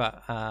went,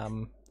 but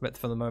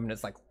for the moment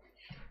it's like,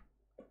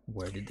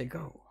 where did they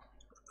go?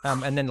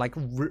 And then like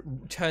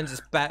turns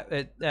its back,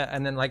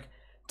 and then like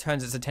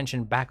turns its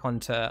attention back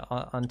onto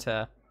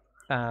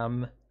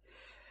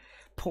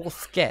poor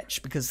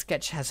Sketch, because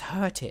Sketch has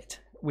hurt it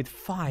with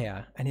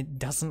fire, and it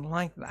doesn't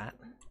like that.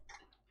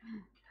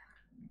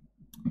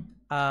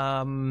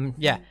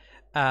 Yeah.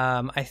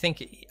 I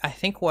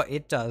think what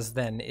it does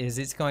then is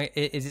it's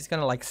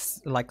gonna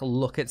like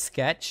look at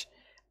Sketch,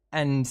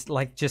 and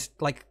like just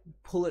like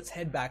pull its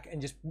head back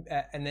and just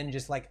and then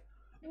just like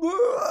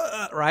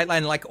right,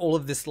 and like all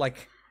of this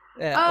like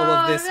all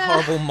of this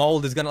horrible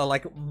mold is gonna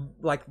like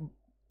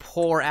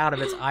pour out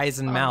of its eyes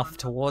and mouth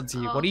towards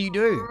you. What do you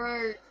do?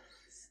 Gross.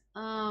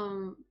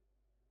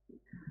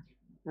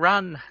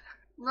 Run.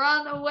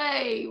 Run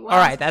away. All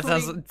right, that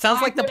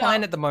sounds like the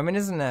plan at the moment,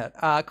 isn't it?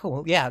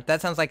 Cool. Yeah,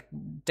 that sounds like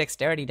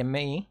dexterity to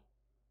me.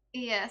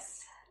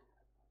 Yes.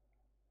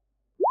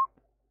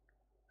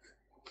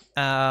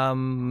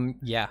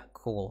 Yeah,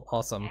 cool,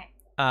 awesome.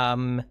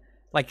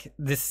 Like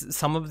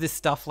some of this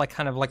stuff like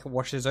kind of like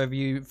washes over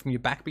you from your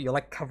back, but you're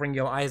like covering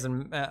your eyes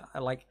and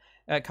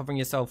covering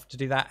yourself to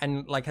do that,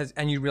 and like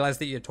and you realize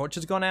that your torch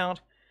has gone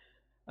out,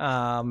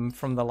 from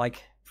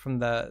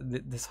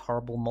this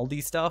horrible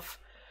moldy stuff.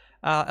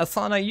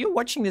 Asana, you're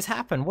watching this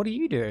happen. What do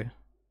you do?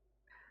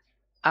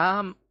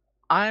 I'm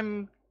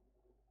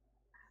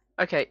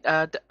okay.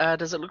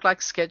 Does it look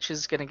like Sketch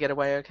is gonna get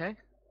away? Okay.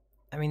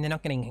 I mean, they're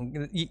not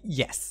getting.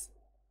 Yes.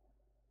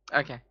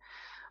 Okay.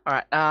 All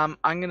right.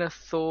 I'm gonna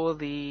thaw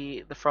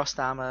the frost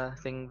armor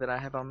thing that I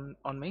have on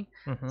me,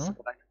 so that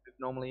I can move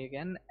normally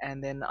again,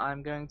 and then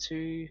I'm going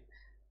to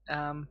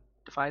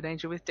defy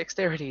danger with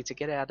dexterity to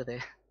get out of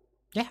there.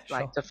 Yeah,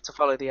 like sure. to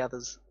follow the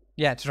others.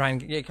 Yeah, to try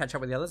and catch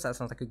up with the others. That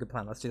sounds like a good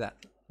plan. Let's do that.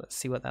 Let's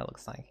see what that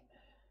looks like.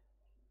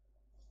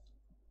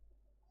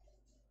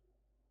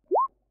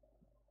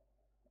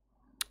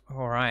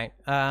 All right.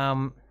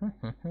 I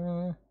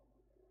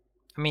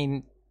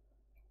mean,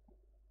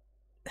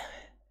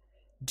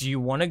 do you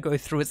want to go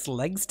through its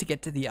legs to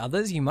get to the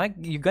others?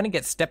 You're gonna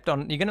get stepped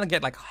on. You're gonna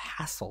get like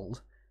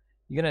hassled.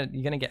 You're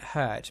gonna get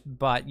hurt,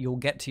 but you'll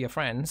get to your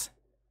friends,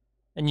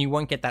 and you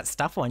won't get that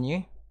stuff on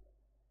you.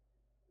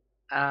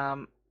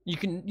 You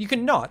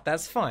can not.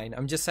 That's fine.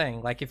 I'm just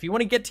saying, like, if you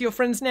want to get to your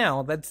friends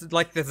now, that's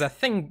like there's a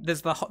thing.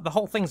 There's the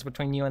whole thing's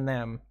between you and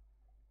them.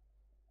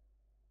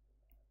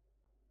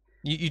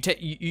 You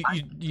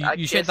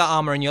shed the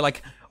armor and you're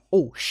like,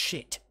 oh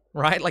shit,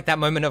 right? Like that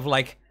moment of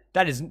like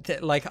that is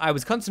like I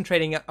was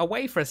concentrating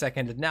away for a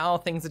second and now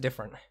things are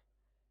different.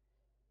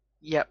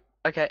 Yep.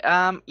 Okay.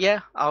 Yeah.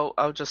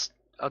 I'll just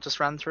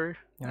run through.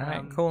 All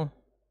right. Cool.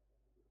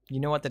 You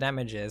know what the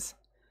damage is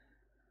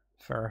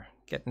for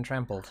getting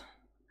trampled.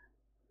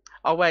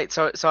 Oh wait.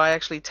 So I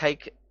actually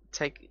take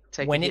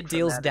when a it hit from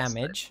deals that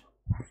damage.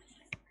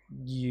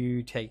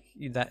 you take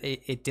that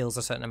it deals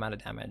a certain amount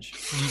of damage.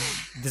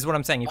 This is what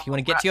I'm saying. If you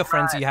want to get to your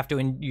friends, you have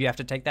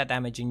to take that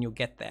damage, and you'll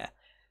get there.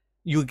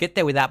 You'll get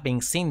there without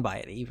being seen by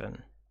it,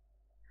 even.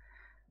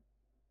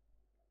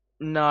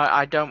 No,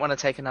 I don't want to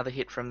take another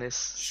hit from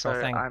this. Sure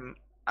so thing. I'm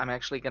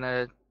actually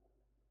gonna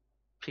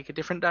pick a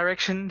different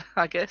direction,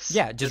 I guess.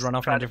 Yeah, just run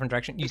off in try a different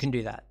direction. You can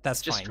do that.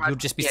 That's just fine. try- You'll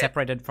just be yeah.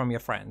 separated from your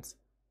friends.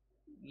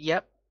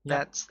 Yep,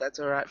 Yep. that's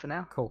all right for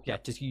now. Cool. Yeah,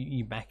 just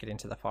you back it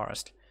into the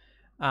forest.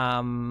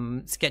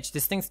 Sketch,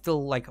 this thing's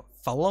still like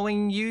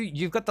following you.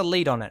 You've got the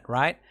lead on it,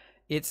 right?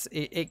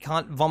 It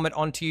can't vomit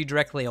onto you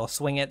directly or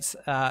swing its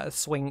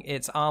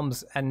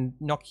arms and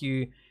knock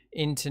you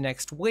into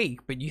next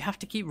week, but you have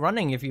to keep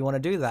running if you want to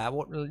do that.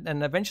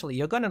 And eventually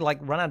you're going to like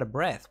run out of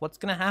breath. What's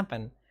going to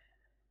happen?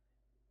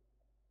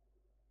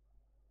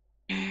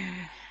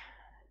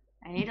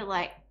 I need to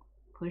like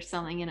push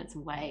something in its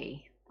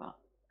way, but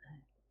I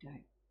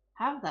don't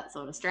have that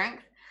sort of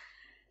strength.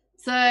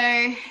 So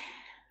I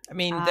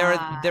mean, there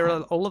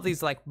are all of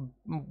these, like,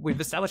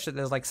 we've established that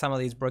there's like some of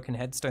these broken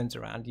headstones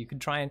around. You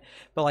could try and,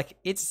 but like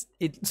its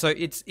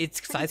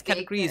size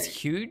category is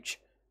huge,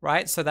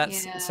 right? So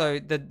that's so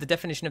the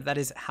definition of that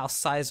is house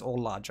size or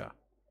larger.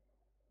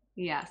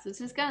 Yeah, so it's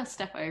just gonna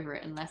step over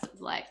it unless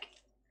it's like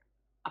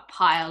a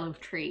pile of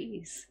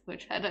trees,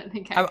 which I don't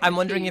think I'm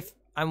wondering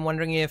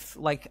if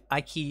like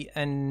Ike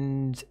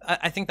and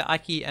I think that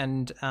Ike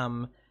and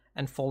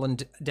Fallen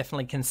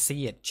definitely can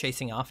see it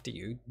chasing after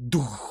you.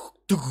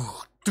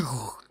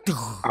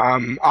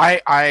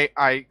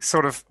 I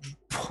sort of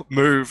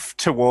move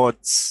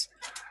towards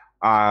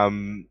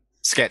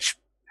Sketch,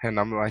 and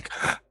I'm like,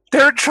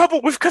 they're in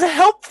trouble. We've got to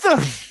help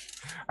them.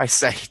 I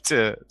say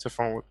to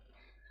Fallen.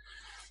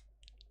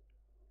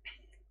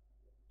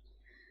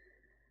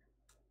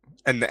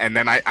 And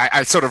then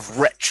I sort of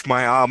wrench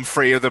my arm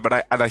free of them,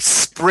 and I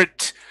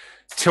sprint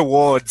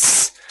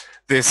towards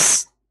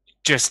this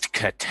just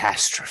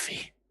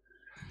catastrophe.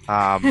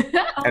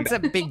 It's a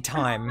big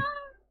time.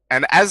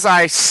 And as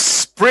I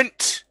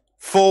sprint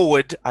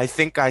forward, I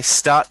think I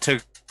start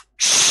to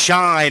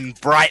shine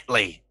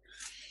brightly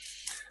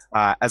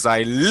as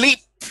I leap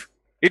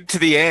into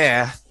the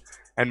air,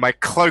 and my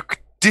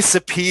cloak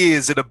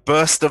disappears in a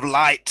burst of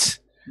light,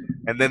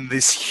 and then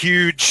this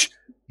huge,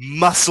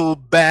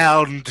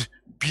 muscle-bound,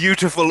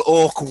 beautiful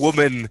orc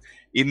woman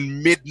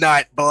in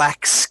midnight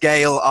black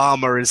scale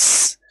armor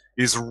is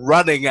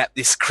running at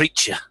this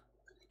creature.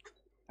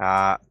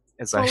 As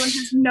Colin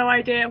has no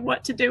idea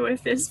what to do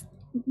with this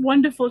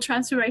wonderful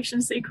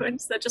transformation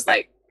sequence. They're just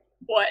like,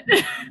 what?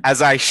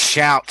 As I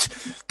shout,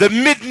 "The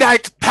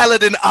Midnight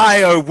Paladin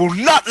Io will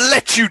not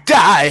let you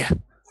die!"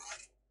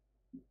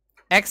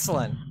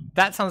 Excellent.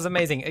 That sounds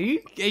amazing. Are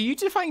you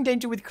defying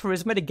danger with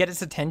charisma to get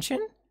its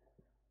attention?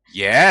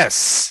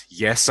 Yes,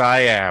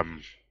 I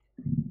am.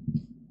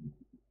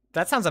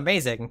 That sounds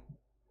amazing.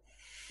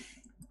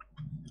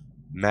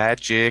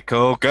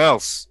 Magical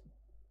girls.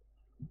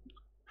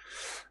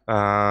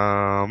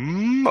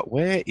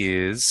 Where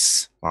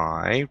is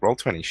my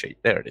Roll20 sheet?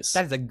 There it is.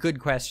 That is a good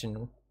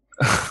question.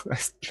 I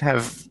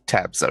have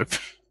tabs open.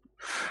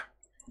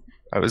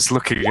 I was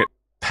looking at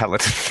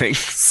paladin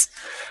things.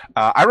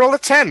 I roll a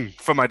 10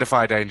 for my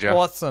defy danger.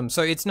 Awesome.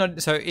 So it's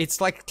not. So it's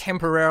like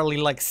temporarily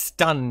like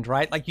stunned,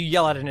 right? Like you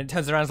yell at it and it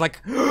turns around. It's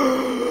like,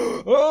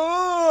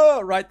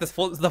 oh! Right. The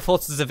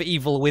forces of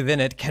evil within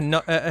it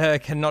cannot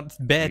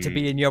bear to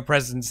be in your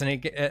presence, and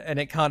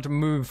it can't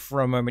move for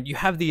a moment. You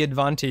have the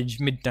advantage,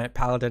 Midnight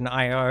Paladin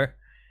IO.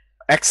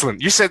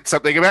 Excellent. You said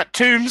something about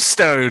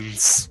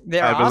tombstones.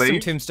 There I are some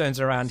believe. tombstones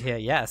around here.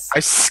 Yes. I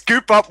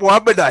scoop up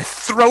one and I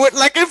throw it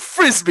like a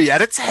frisbee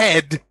at its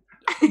head.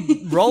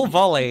 Roll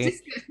volley.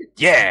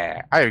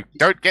 Yeah, I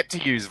don't get to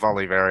use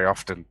volley very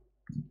often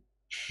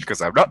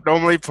because I'm not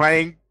normally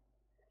playing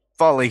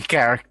volley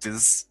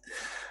characters.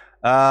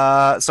 So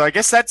I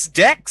guess that's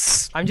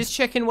Dex. I'm just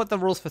checking what the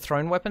rules for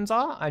thrown weapons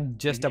are. I'm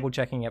just double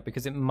checking it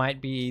because it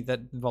might be that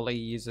volley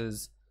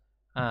uses.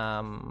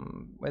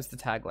 Where's the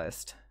tag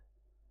list?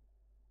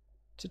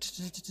 Tag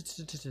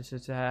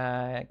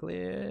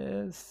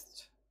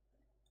list.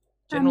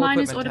 Mine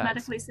is equipment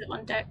automatically tags. set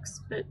on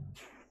Dex, but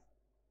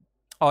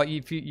Oh,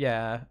 if you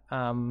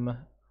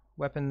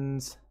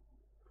weapons.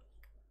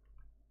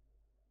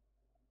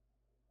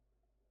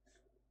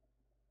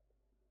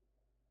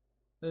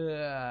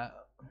 There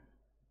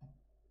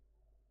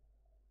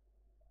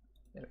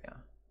we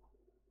are.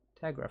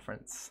 Tag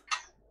reference.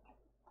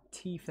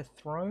 T for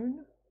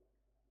thrown.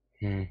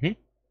 Mm-hmm.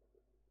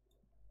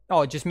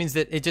 Oh, it just means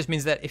that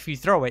if you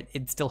throw it,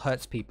 it still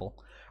hurts people.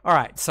 All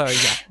right, so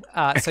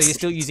yeah, so you're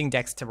still using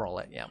Dex to roll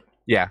it, yeah.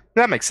 Yeah,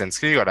 that makes sense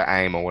because you got to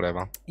aim or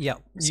whatever. Yeah,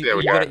 So you there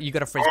we go.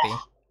 got a frisbee.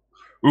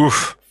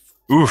 Oof.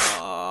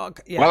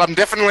 Yeah. Well, I'm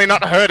definitely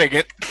not hurting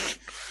it.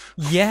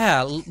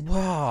 Yeah.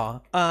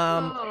 Whoa.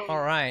 Whoa.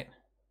 All right.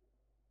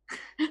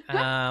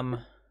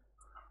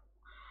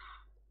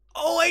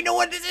 Oh, I know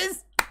what this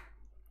is.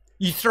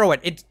 You throw it.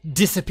 It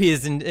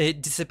disappears into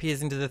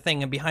the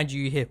thing, and behind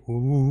you, you hear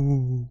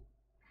ooh.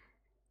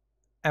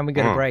 And we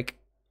got a break.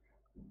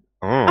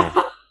 Oh.